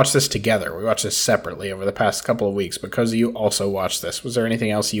 we didn't watch this together. We watched this separately over the past couple of weeks, but Cozy, you also watched this. Was there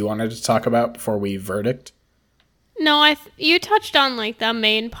anything else you wanted to talk about before we verdict? No, you touched on like the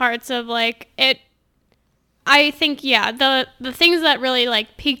main parts of like it. I think, the things that really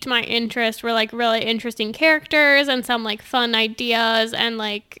like piqued my interest were like really interesting characters and some like fun ideas and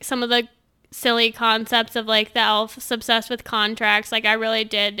like some of the silly concepts of like the elves obsessed with contracts. Like I really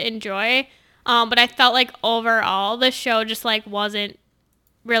did enjoy, but I felt like overall the show just like wasn't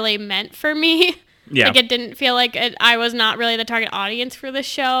really meant for me. Like it didn't feel like I was not really the target audience for this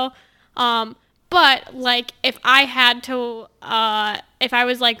show. But like if I had to, if I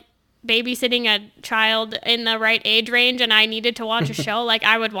was like babysitting a child in the right age range and I needed to watch a show, like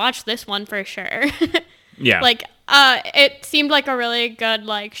I would watch this one for sure. Like it seemed like a really good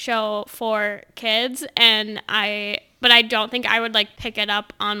like show for kids, but I don't think I would like pick it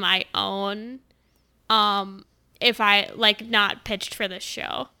up on my own if I like not pitched for this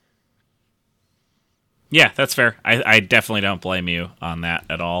show. Yeah, that's fair. I definitely don't blame you on that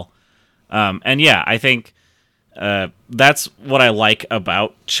at all. And yeah, I think that's what I like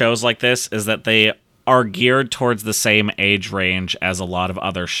about shows like this, is that they are geared towards the same age range as a lot of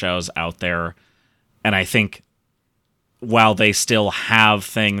other shows out there. And I think while they still have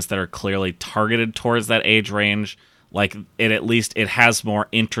things that are clearly targeted towards that age range, like it has more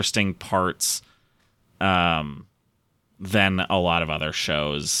interesting parts than a lot of other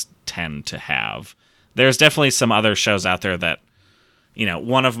shows tend to have. There's definitely some other shows out there that, you know,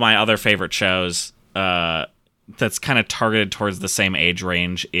 one of my other favorite shows that's kind of targeted towards the same age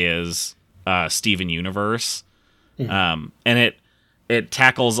range is Steven Universe. And it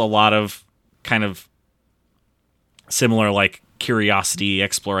tackles a lot of kind of similar like curiosity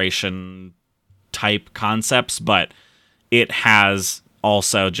exploration type concepts, but it has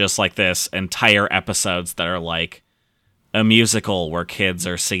also, just like this, entire episodes that are like a musical where kids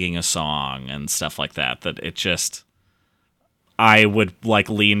are singing a song and stuff like that it just, I would like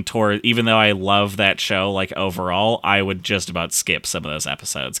lean toward, even though I love that show like overall, I would just about skip some of those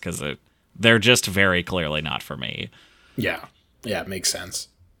episodes because they're just very clearly not for me. Yeah it makes sense.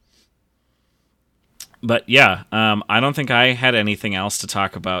 But yeah, I don't think I had anything else to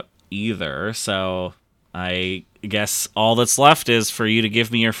talk about either, so I guess all that's left is for you to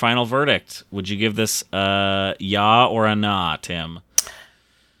give me your final verdict. Would you give this a yeah or a nah, Tim?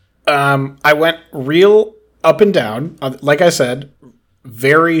 I went real up and down. Like I said,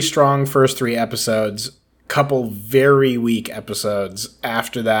 very strong first 3 episodes, couple very weak episodes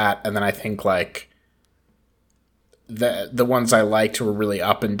after that, and then I think like the ones I liked were really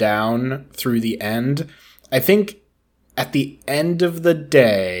up and down through the end. I think at the end of the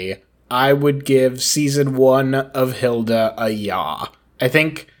day, I would give season 1 of Hilda a yeah. I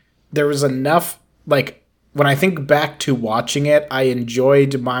think there was enough, like, when I think back to watching it, I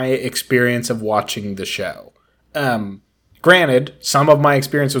enjoyed my experience of watching the show. Granted, some of my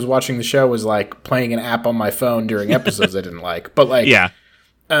experience watching the show was like playing an app on my phone during episodes I didn't like. But like, Yeah.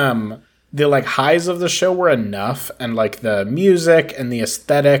 The like highs of the show were enough, and like the music and the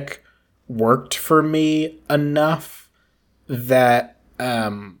aesthetic worked for me enough that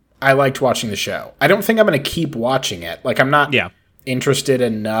I liked watching the show. I don't think I'm going to keep watching it. Like, I'm not interested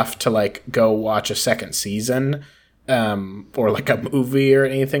enough to like go watch a second season or like a movie or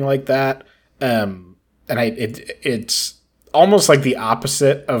anything like that. And it's almost like the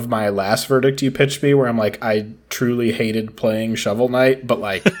opposite of my last verdict you pitched me, where I'm like, I truly hated playing Shovel Knight, but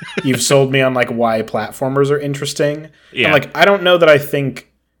like you've sold me on like why platformers are interesting. Yeah. And like, I don't know that I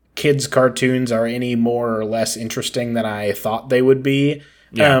think kids cartoons are any more or less interesting than I thought they would be.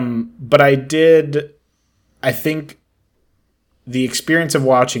 Yeah. But I think the experience of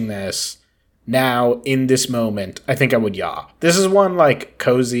watching this now in this moment, I think I would yaw. This is one like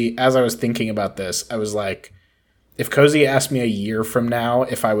Cozy, as I was thinking about this, I was like, if Cozy asked me a year from now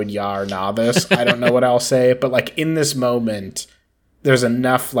if I would yaw or nah this, I don't know what I'll say. But like in this moment, there's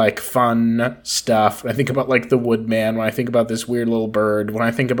enough like fun stuff. When I think about like the Woodman, when I think about this weird little bird, when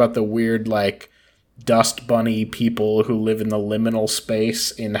I think about the weird like dust bunny people who live in the liminal space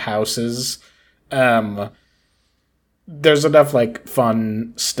in houses, there's enough like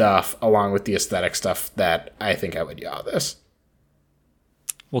fun stuff along with the aesthetic stuff that I think I would yaw this.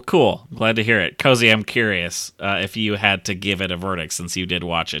 Well, cool. Glad to hear it. Cozy, I'm curious if you had to give it a verdict since you did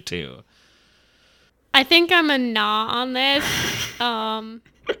watch it too. I think I'm a nah on this. I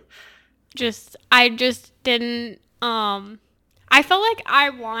just didn't. I felt like I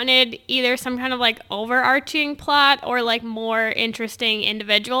wanted either some kind of like overarching plot or like more interesting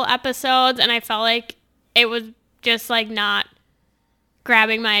individual episodes, and I felt like it was just like not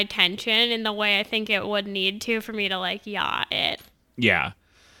grabbing my attention in the way I think it would need to for me to like yaw it. Yeah.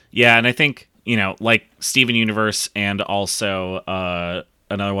 Yeah, and I think, like Steven Universe and also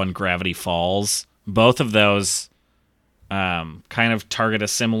another one, Gravity Falls, both of those kind of target a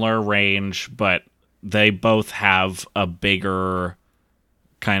similar range, but they both have a bigger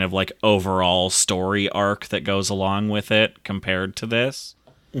kind of like overall story arc that goes along with it compared to this.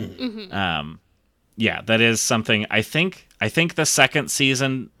 Mm-hmm. Yeah, that is something I think the second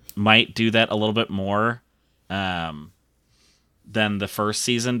season might do that a little bit more than the first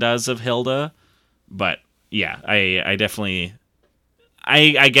season does of Hilda. But yeah, I definitely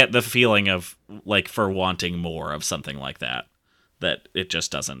I get the feeling of like for wanting more of something like that it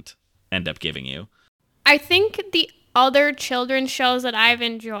just doesn't end up giving you. I think the other children's shows that I've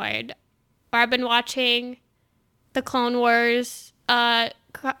enjoyed, or I've been watching the Clone Wars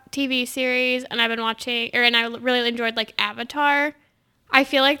TV series, and I've been watching, and I really enjoyed like Avatar. I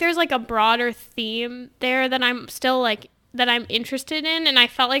feel like there's like a broader theme there that I'm still like, that I'm interested in, and I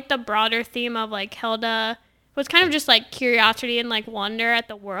felt like the broader theme of like Hilda was kind of just like curiosity and like wonder at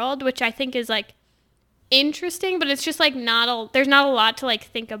the world, which I think is like interesting, but it's just like there's not a lot to like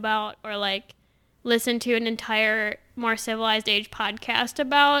think about or like listen to an entire More Civilized Age podcast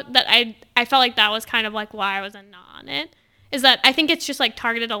about. That I felt like that was kind of like why I was a nah on it, is that I think it's just like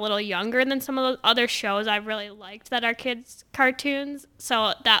targeted a little younger than some of the other shows I've really liked that are kids cartoons,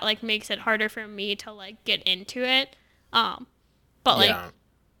 so that like makes it harder for me to like get into it. But like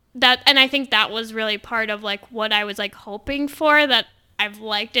that, and I think that was really part of like what I was like hoping for, that I've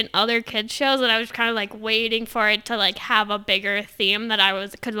liked in other kids shows, that I was kind of like waiting for it to like have a bigger theme that I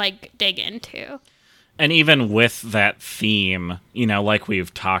could like dig into. And even with that theme, like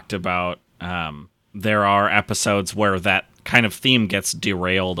we've talked about, there are episodes where that kind of theme gets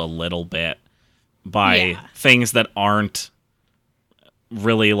derailed a little bit by things that aren't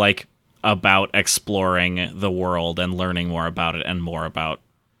really like about exploring the world and learning more about it, and more about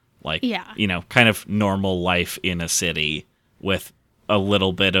like, kind of normal life in a city with a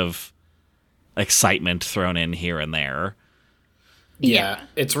little bit of excitement thrown in here and there. Yeah.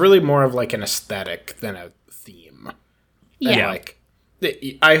 It's really more of like an aesthetic than a theme. Yeah. And like,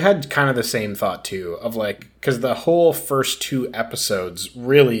 I had kind of the same thought too, of like, because the whole first 2 episodes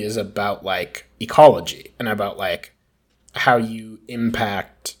really is about like ecology and about like how you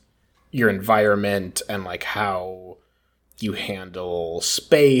impact your environment and like how you handle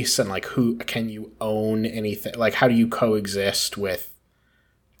space and like who can you own anything, like how do you coexist with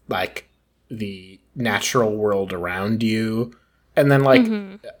like the natural world around you. And then like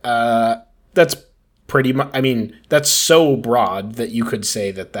that's pretty much, I mean, that's so broad that you could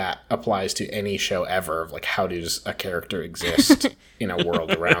say that applies to any show ever, of like how does a character exist in a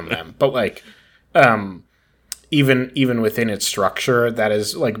world around them. But like even within its structure, that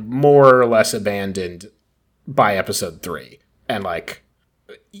is like more or less abandoned by episode 3. And like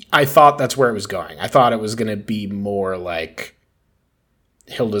I thought that's where it was going. I thought it was going to be more like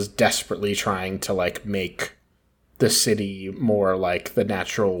Hilda's desperately trying to like make the city more like the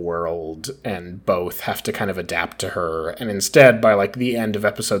natural world, and both have to kind of adapt to her. And instead, by like the end of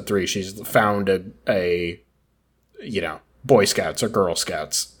episode 3, she's found a Boy Scouts or Girl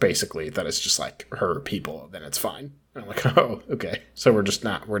Scouts, basically, that is just like her people. Then it's fine. And I'm like, oh, okay. So we're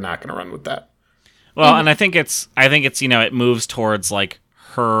not going to run with that. Well, and I think it's it moves towards like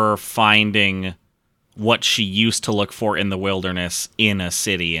her finding what she used to look for in the wilderness in a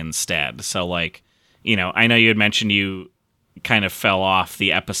city instead. So like, I know you had mentioned you kind of fell off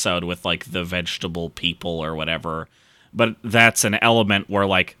the episode with like the vegetable people or whatever, but that's an element where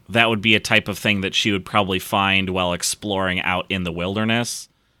like that would be a type of thing that she would probably find while exploring out in the wilderness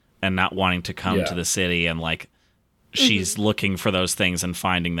and not wanting to come to the city, and like she's looking for those things and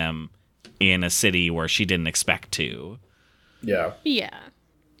finding them in a city where she didn't expect to. Yeah.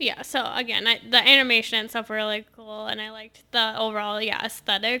 Yeah, so again, the animation and stuff were really cool, and I liked the overall,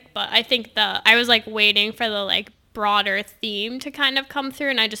 aesthetic, but I think I was, like, waiting for the, like, broader theme to kind of come through,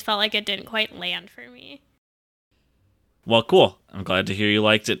 and I just felt like it didn't quite land for me. Well, cool. I'm glad to hear you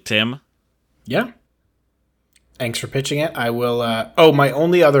liked it, Tim. Yeah. Thanks for pitching it. I will, my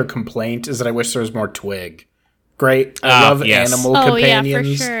only other complaint is that I wish there was more Twig. Great. I love animal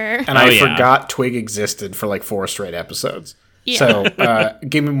companions. Yeah, for sure. And I forgot Twig existed for, like, 4 straight episodes. Yeah. So,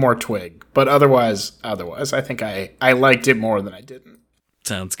 give me more Twig. But otherwise, I think I liked it more than I didn't.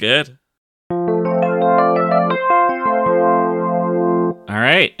 Sounds good. All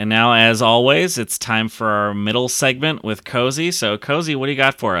right, and now, as always, it's time for our middle segment with Cozy. So, Cozy, what do you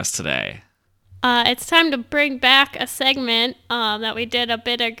got for us today? It's time to bring back a segment that we did a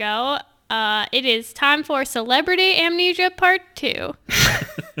bit ago. It is time for Celebrity Amnesia Part 2.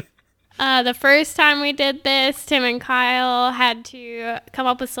 The first time we did this, Tim and Kyle had to come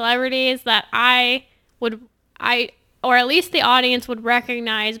up with celebrities that or at least the audience would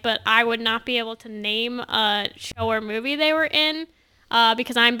recognize, but I would not be able to name a show or movie they were in,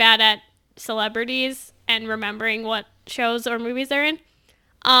 because I'm bad at celebrities and remembering what shows or movies they're in.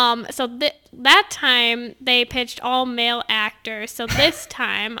 So that time they pitched all male actors. So this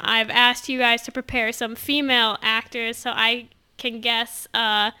time I've asked you guys to prepare some female actors so I can guess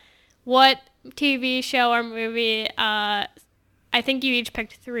what TV show or movie, I think you each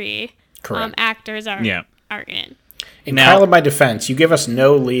picked 3 actors are in. In Kyle, in my defense, you give us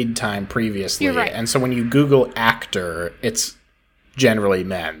no lead time previously. You're right. And so when you Google actor, it's generally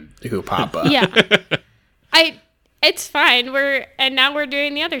men who pop up. Yeah. It's fine. Now we're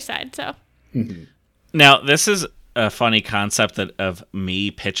doing the other side, so. Now, this is a funny concept of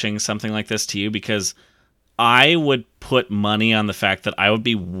me pitching something like this to you, because I would put money on the fact that I would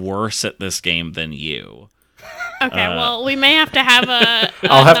be worse at this game than you. Okay, well, we may have to have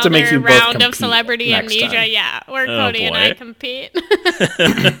I'll have to make you both round of Celebrity Amnesia, time. Where Cody and I compete.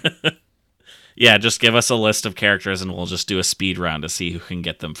 Yeah, just give us a list of characters and we'll just do a speed round to see who can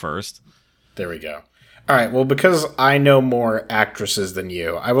get them first. There we go. All right, well, because I know more actresses than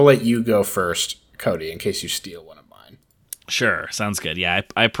you, I will let you go first, Cody, in case you steal one of mine. Sure, sounds good. Yeah,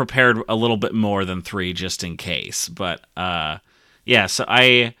 I prepared a little bit more than 3 just in case. But, so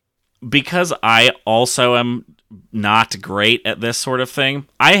because I also am not great at this sort of thing,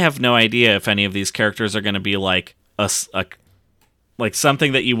 I have no idea if any of these characters are going to be like like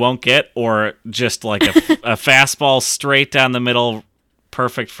something that you won't get, or just like a fastball straight down the middle,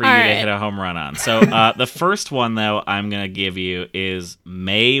 perfect for you to hit a home run on. So the first one, though, I'm going to give you is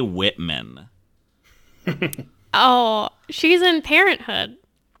Mae Whitman. Oh, she's in Parenthood.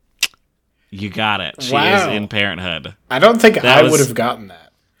 You got it. She Wow. is in Parenthood. I don't think I would have gotten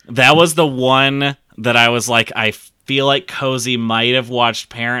that. That was the one that I was like, I feel like Cozy might have watched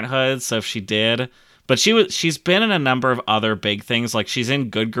Parenthood, so if she did. But she's been in a number of other big things. Like, she's in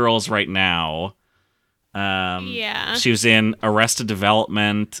Good Girls right now. Yeah. She was in Arrested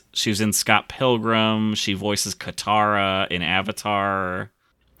Development. She was in Scott Pilgrim. She voices Katara in Avatar.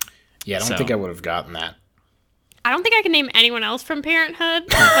 Yeah, I don't think I would have gotten that. I don't think I can name anyone else from Parenthood,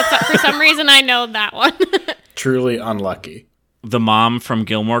 but for some reason I know that one. Truly unlucky. The mom from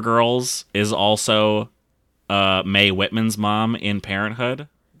Gilmore Girls is also Mae Whitman's mom in Parenthood.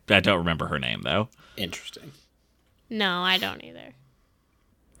 I don't remember her name, though. Interesting. No, I don't either.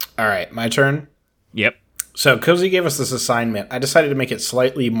 All right, my turn? Yep. So Cozy gave us this assignment. I decided to make it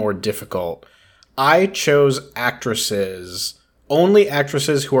slightly more difficult. I chose only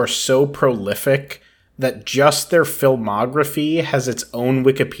actresses who are so prolific that just their filmography has its own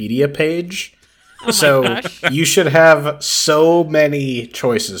Wikipedia page. So gosh. You should have so many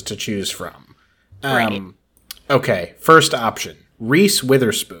choices to choose from. Right. Okay, first option, Reese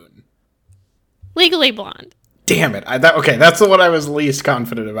Witherspoon. Legally Blonde. Damn it. Okay, that's the one I was least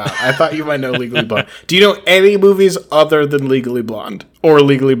confident about. I thought you might know Legally Blonde. Do you know any movies other than Legally Blonde? Or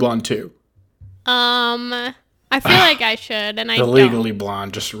Legally Blonde 2? I feel like I should, and I The don't. Legally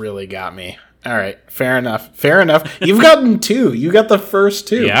Blonde just really got me. All right, fair enough. Fair enough. You've gotten 2. You got the first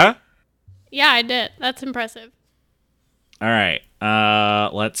 2. Yeah? Yeah, I did. That's impressive. All right.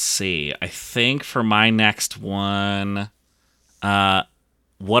 Let's see. I think for my next one,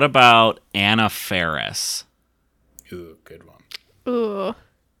 what about Anna Faris? Ooh, good one. Ooh.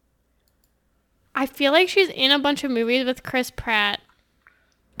 I feel like she's in a bunch of movies with Chris Pratt.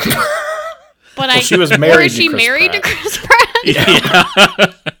 But she was married or is to she Chris married Pratt. to Chris Pratt? Yeah.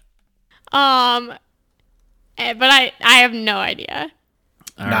 But I have no idea.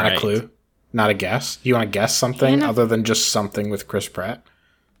 All Not right. a clue. Not a guess. Do you want to guess something Anna- other than just something with Chris Pratt?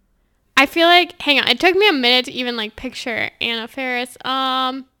 I feel like, hang on, it took me a minute to even like picture Anna Faris.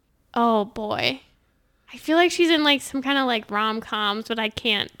 Oh boy. I feel like she's in like some kind of like rom-coms, but I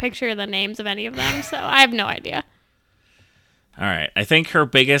can't picture the names of any of them, so I have no idea. All right. I think her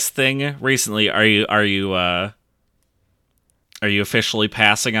biggest thing recently. Are you officially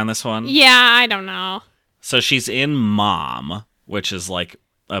passing on this one? Yeah, I don't know. So she's in Mom, which is like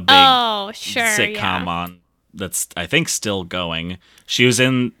a big Oh, sure. sitcom Yeah. on that's I think still going. She was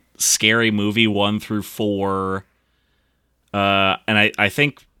in Scary Movie 1 through 4. And I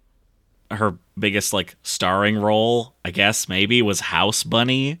think her biggest like starring role, I guess maybe, was House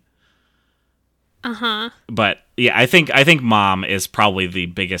Bunny. Uh-huh. But yeah, I think Mom is probably the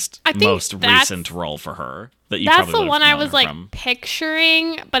biggest, I think most that's- recent role for her that you That's probably the would have one I known was her like from.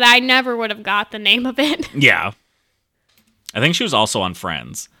 picturing, but I never would have got the name of it. Yeah. I think she was also on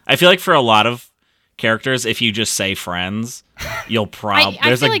Friends. I feel like for a lot of characters, if you just say Friends, you'll I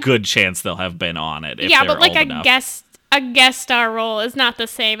there's feel a like- good chance they'll have been on it. If Yeah, they're but like old enough. a guest star role is not the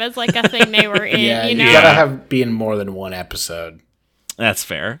same as like a thing they were in, Yeah, you know? you gotta be in more than one episode. That's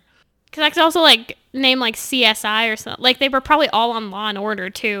fair. Because I could also like name like CSI or something. Like they were probably all on Law and Order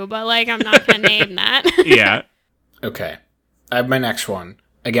too, but like I'm not gonna name that. Yeah. Okay. I have my next one.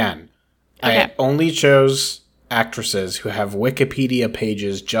 Again, Okay. I only chose actresses who have Wikipedia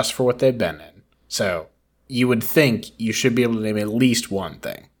pages just for what they've been in. So you would think you should be able to name at least one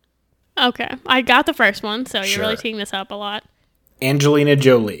thing. Okay, I got the first one, so you're really Sure. teeing this up a lot. Angelina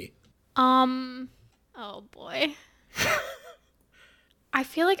Jolie. Oh boy. I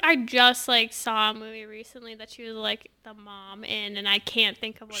feel like I just like saw a movie recently that she was like the mom in, and I can't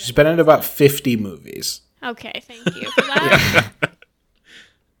think of what She's it been in about 50 movies. Okay, thank you for that.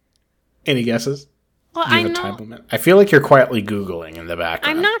 Any guesses? Well, Do you I have a know time limit? I feel like you're quietly Googling in the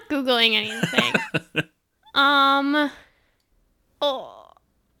background. I'm not Googling anything. Oh.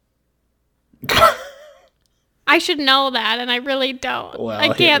 I should know that, and I really don't. Well, I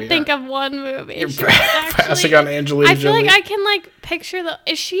here can't we think are. of one movie. You're She was actually- passing on Angelina I feel Jolie. like I can like picture the.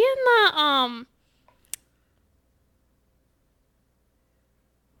 Is she in the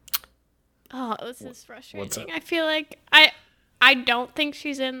Oh, this is frustrating. what's up? I feel like I don't think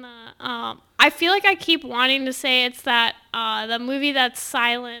she's in the. I feel like I keep wanting to say it's that the movie that's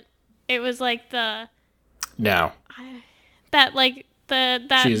silent. It was like the No, that like the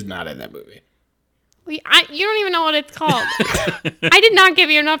that. she's not in that movie. You don't even know what it's called. I did not give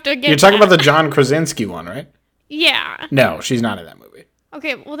you enough to get. You're talking that. about the John Krasinski one, right? Yeah. No, she's not in that movie.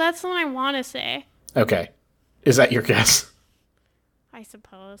 Okay. Well, that's the one I want to say. Okay. Is that your guess? I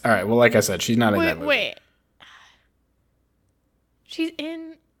suppose. All right. Well, like I said, she's not in that movie. Wait. She's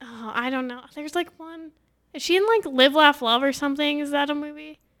in. Oh, I don't know. There's like one. Is she in like Live, Laugh, Love or something? Is that a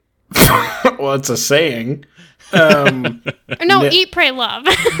movie? Well, it's a saying. Or no, No. Eat, Pray, Love.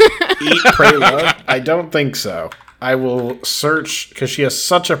 Eat, pray, love? I don't think so. I will search because she has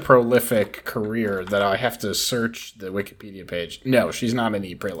such a prolific career that I have to search the Wikipedia page. No, she's not in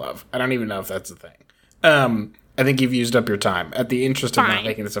Eat, Pray, Love. I don't even know if that's a thing. I think you've used up your time. At the interest of not Fine.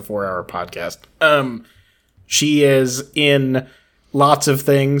 making this a 4-hour podcast. She is in lots of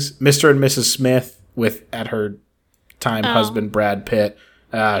things. Mr. and Mrs. Smith with, at her time, husband Brad Pitt.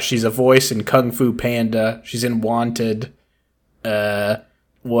 She's a voice in Kung Fu Panda. She's in Wanted.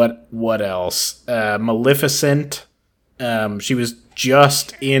 What else? Maleficent. She was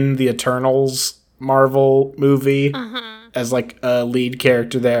just in the Eternals Marvel movie as like a lead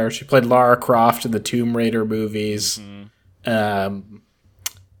character there. She played Lara Croft in the Tomb Raider movies.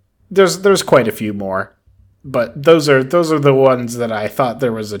 There's quite a few more, but those are the ones that I thought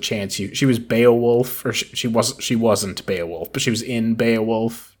there was a chance. She was Beowulf, or she wasn't Beowulf, but she was in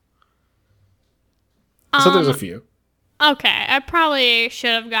Beowulf. So there's a few. Okay, I probably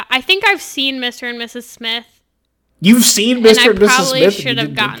should have got. I think I've seen Mr. and Mrs. Smith. You've seen And Mr. I and Mrs. probably Smith. should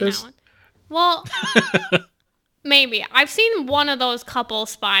have gotten that one. Well, maybe. I've seen one of those couple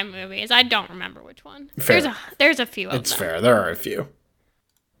spy movies. I don't remember which one. Fair. There's a few of It's them. fair. There are a few.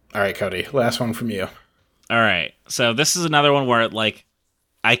 All right, Cody. Last one from you. All right. So this is another one where, like,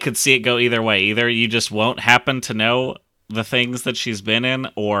 I could see it go either way. Either you just won't happen to know the things that she's been in,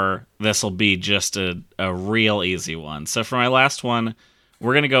 or this will be just a real easy one. So for my last one,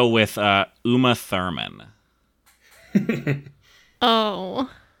 we're going to go with Uma Thurman. Oh.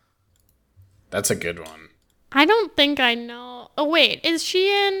 That's a good one. I don't think I know. Oh, wait. Is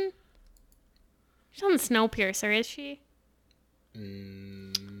she in... She's on Snowpiercer, is she?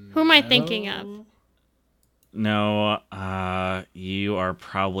 Who am I thinking of? No, you are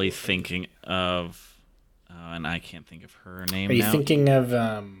probably thinking of... and I can't think of her name Are you now. thinking of...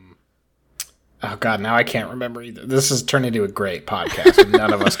 Oh, God, now I can't remember either. This has turned into a great podcast, and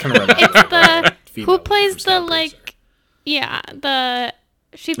none of us can remember. Who plays the, like... Yeah, the...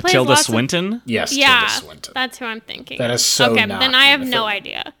 She plays Tilda lots Swinton? Yes, Yeah, Tilda Swinton. that's who I'm thinking. That is so Okay, not then I have Uma no Thurman.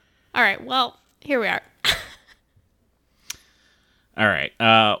 idea. All right, well, here we are. All right.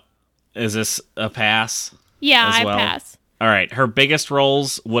 Is this a pass? Yeah, As I well. pass. All right. Her biggest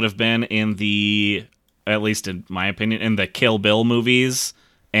roles would have been in the, at least in my opinion, in the Kill Bill movies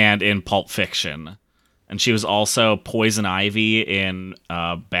and in Pulp Fiction. And she was also Poison Ivy in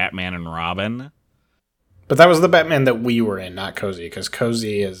Batman and Robin. But that was the Batman that we were in, not Cozy, because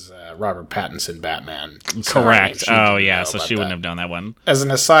Cozy is Robert Pattinson Batman. Correct. She Oh, didn't yeah. know So about she wouldn't that. have known that one. As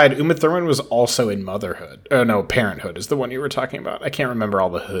an aside, Uma Thurman was also in Motherhood. Oh, no, Parenthood is the one you were talking about. I can't remember all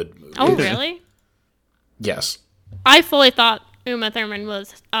the Hood movies. Oh, really? Yes. I fully thought Uma Thurman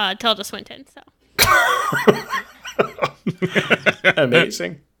was Tilda Swinton, so.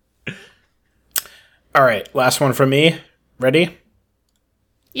 Amazing. All right, last one from me. Ready?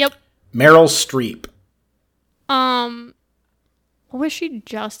 Yep. Meryl Streep. What was she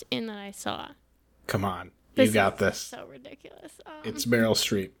just in that I saw? Come on. You got this. So ridiculous. It's Meryl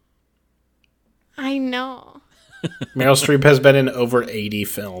Streep. I know. Meryl Streep has been in over 80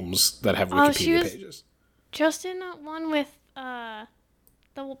 films that have Oh, she Wikipedia was- pages. Just in that one with the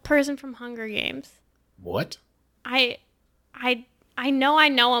person from Hunger Games. What? I know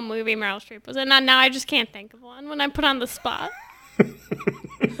a movie Meryl Streep was in, and now I just can't think of one when I'm put on the spot.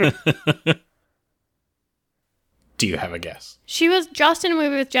 Do you have a guess? She was just in a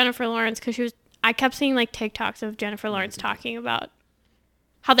movie with Jennifer Lawrence because I kept seeing like TikToks of Jennifer Lawrence talking about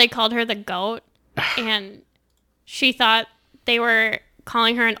how they called her the goat, and she thought they were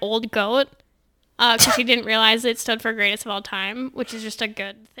calling her an old goat because she didn't realize it stood for greatest of all time, which is just a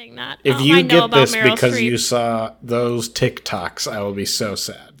good thing that If I you know get about this Meryl because Streep. you saw those TikToks, I will be so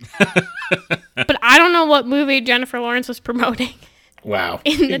sad. But I don't know what movie Jennifer Lawrence was promoting. Wow.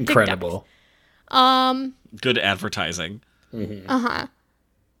 In the Incredible. Good advertising.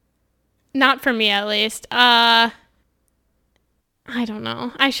 Not for me, at least. I don't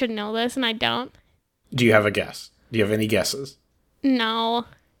know. I should know this, and I don't. Do you have a guess? Do you have any guesses? No.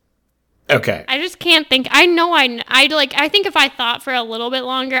 Okay. I just can't think. I know I think if I thought for a little bit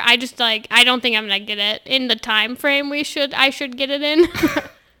longer, I don't think I'm going to get it in the time frame I should get it in.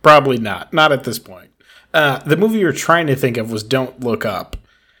 Probably not. Not at this point. The movie you're trying to think of was Don't Look Up.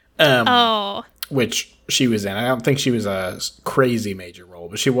 Oh. Which she was in. I don't think she was a crazy major role,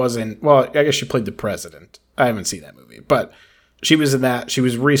 but she was in, well, I guess she played the president. I haven't seen that movie, but she was in that. She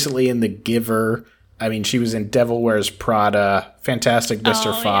was recently in The Giver. I mean, she was in Devil Wears Prada, Fantastic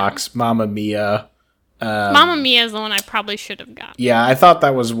Mr. Fox, yeah. Mamma Mia. Mamma Mia is the one I probably should have got. Yeah, I thought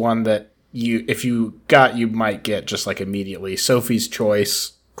that was one that if you got, you might get just like immediately. Sophie's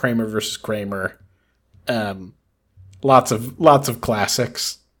Choice, Kramer versus Kramer. Lots of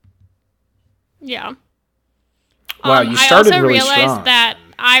classics. Yeah. Wow, you started really strong. I also realized that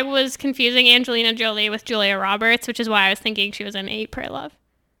I was confusing Angelina Jolie with Julia Roberts, which is why I was thinking she was in Eat, Pray, Love.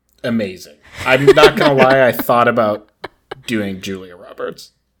 Amazing. I'm not going to lie, I thought about doing Julia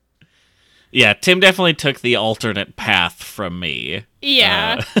Roberts. Yeah, Tim definitely took the alternate path from me.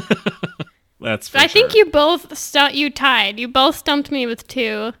 Yeah. That's for I sure. think you both you tied. You both stumped me with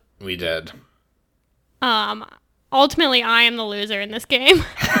 2. We did. Ultimately, I am the loser in this game.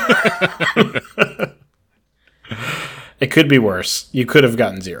 It could be worse. You could have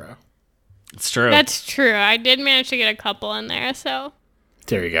gotten 0. It's true. That's true. I did manage to get a couple in there, so.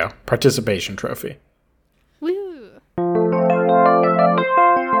 There you go. Participation trophy. Woo.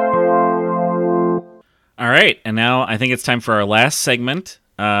 All right, and now I think it's time for our last segment.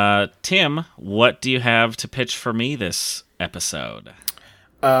 Tim, what do you have to pitch for me this episode?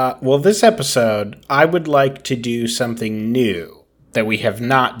 Well, this episode, I would like to do something new that we have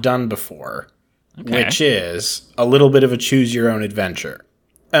not done before. which is a little bit of a choose your own adventure.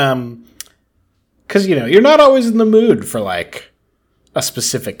 Because, you're not always in the mood for, like, a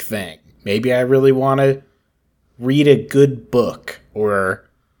specific thing. Maybe I really want to read a good book or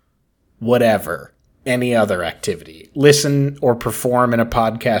whatever. Any other activity. Listen or perform in a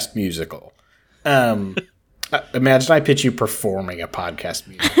podcast musical. Imagine I pitch you performing a podcast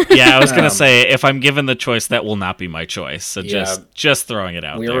musical. Yeah, I was going to say, if I'm given the choice, that will not be my choice. So just throwing it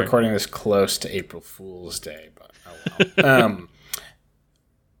out there. We're recording this close to April Fool's Day, but oh well.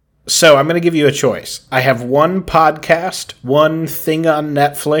 So I'm going to give you a choice. I have one podcast, one thing on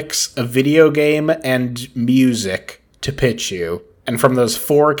Netflix, a video game, and music to pitch you. And from those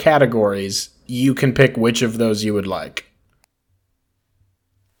 4 categories, you can pick which of those you would like.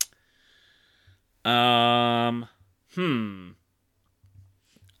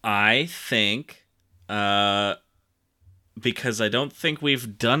 I think, because I don't think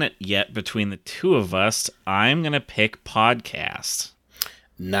we've done it yet between the two of us, I'm going to pick podcast.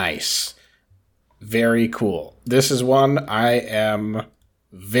 Nice. Very cool. This is one I am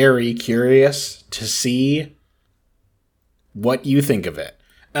very curious to see what you think of it.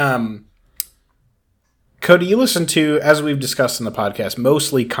 Cody, you listen to, as we've discussed in the podcast,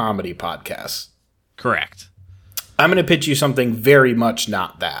 mostly comedy podcasts. Correct. I'm going to pitch you something very much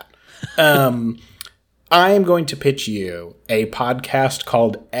not that. I am going to pitch you a podcast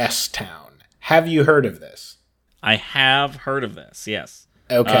called S-Town. Have you heard of this? I have heard of this, yes.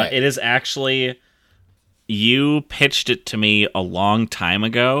 Okay. It is actually, you pitched it to me a long time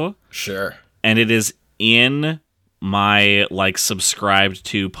ago. Sure. And it is in my, subscribed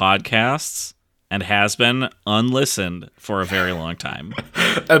to podcasts and has been unlistened for a very long time.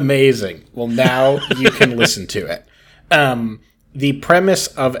 Amazing. Well, now you can listen to it. The premise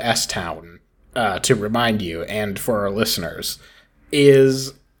of S-Town, to remind you and for our listeners,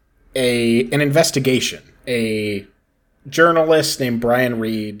 is an investigation. A journalist named Brian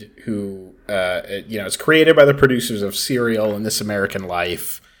Reed, who is created by the producers of Serial and This American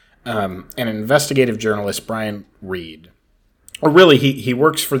Life, and an investigative journalist, Brian Reed. Or really, he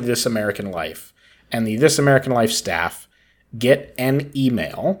works for This American Life, and the This American Life staff get an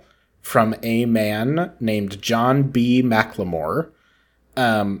email from a man named John B. McLemore,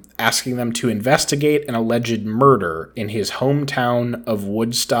 asking them to investigate an alleged murder in his hometown of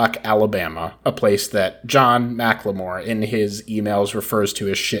Woodstock, Alabama, a place that John McLemore in his emails refers to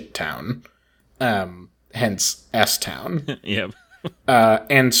as shit town, hence S-Town. Yep.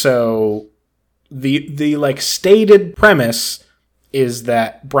 And so the stated premise is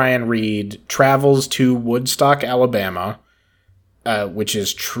that Brian Reed travels to Woodstock, Alabama, which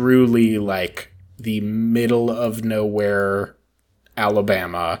is truly the middle of nowhere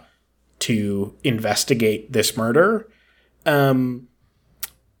Alabama, to investigate this murder. But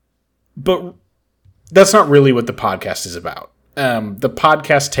that's not really what the podcast is about. The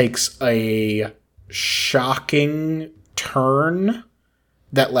podcast takes a shocking turn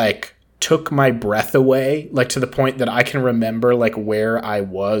that took my breath away, to the point that I can remember where I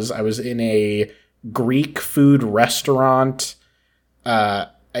was. I was in a Greek food restaurant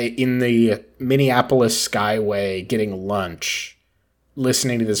in the Minneapolis Skyway getting lunch,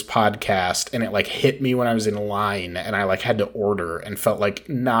 listening to this podcast, and it hit me when I was in line and I had to order and felt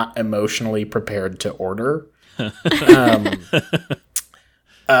not emotionally prepared to order. And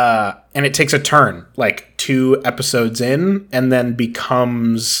it takes a turn 2 episodes in and then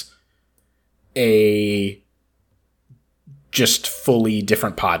becomes a just fully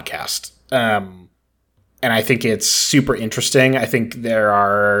different podcast. And I think it's super interesting. I think there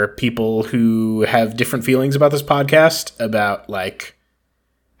are people who have different feelings about this podcast, about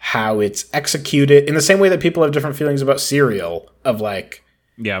how it's executed, in the same way that people have different feelings about Serial, of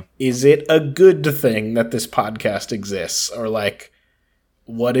yeah, is it a good thing that this podcast exists? Or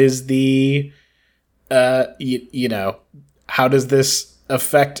what is the, how does this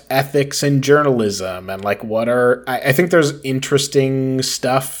affect ethics in journalism? And I think there's interesting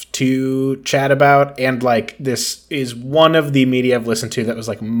stuff to chat about. And this is one of the media I've listened to that was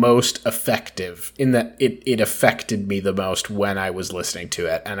most effective, in that it affected me the most when I was listening to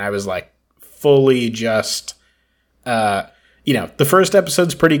it. And I was fully just, the first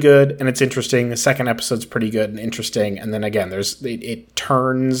episode's pretty good and it's interesting. The second episode's pretty good and interesting. And then again, it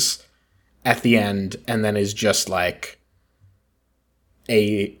turns at the end and then is just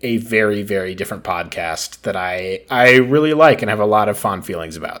a very, very different podcast that I really like and have a lot of fond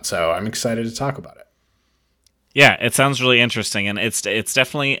feelings about. So I'm excited to talk about it. Yeah, it sounds really interesting, and it's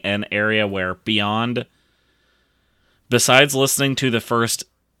definitely an area where besides listening to the first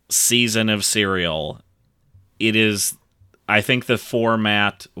season of Serial, it is, I think the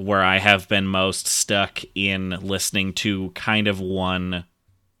format where I have been most stuck in listening to kind of one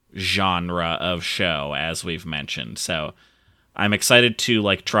genre of show, as we've mentioned. So I'm excited to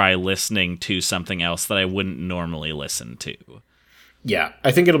like try listening to something else that I wouldn't normally listen to. Yeah,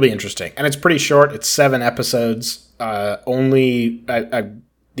 I think it'll be interesting. And it's pretty short. It's 7 episodes. The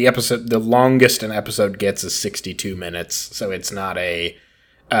longest an episode gets is 62 minutes. So it's not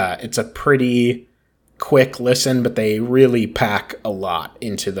it's a pretty quick listen, but they really pack a lot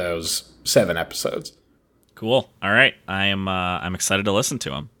into those 7 episodes. Cool. All right. I'm excited to listen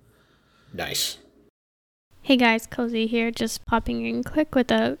to them. Nice. Hey guys, Cozy here, just popping in quick with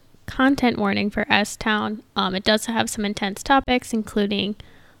a content warning for S-Town. It does have some intense topics, including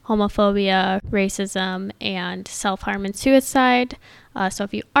homophobia, racism, and self-harm and suicide. So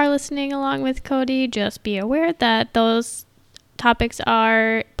if you are listening along with Cody, just be aware that those topics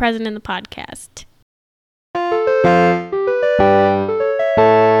are present in the podcast.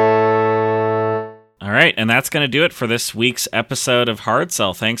 All right, and that's going to do it for this week's episode of Hard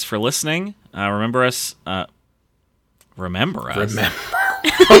Sell. Thanks for listening. Remember us. Remember us.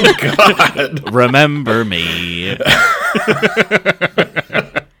 Oh, God. Remember me.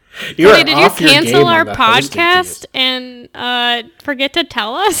 You Cody, did you cancel our podcast and forget to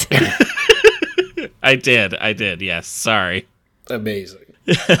tell us? I did. Yes. Sorry. Amazing.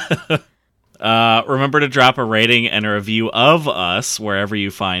 Remember to drop a rating and a review of us wherever you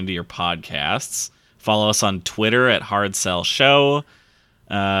find your podcasts. Follow us on Twitter at Hard Sell Show.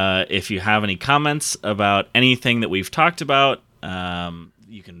 If you have any comments about anything that we've talked about,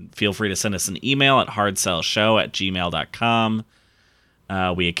 you can feel free to send us an email at hardsellshow@gmail.com.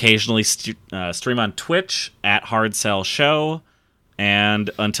 We occasionally stream on Twitch at Hard Sell Show. And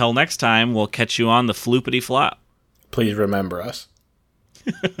until next time, we'll catch you on the floopity flop. Please remember us.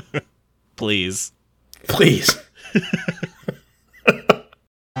 Please. Please.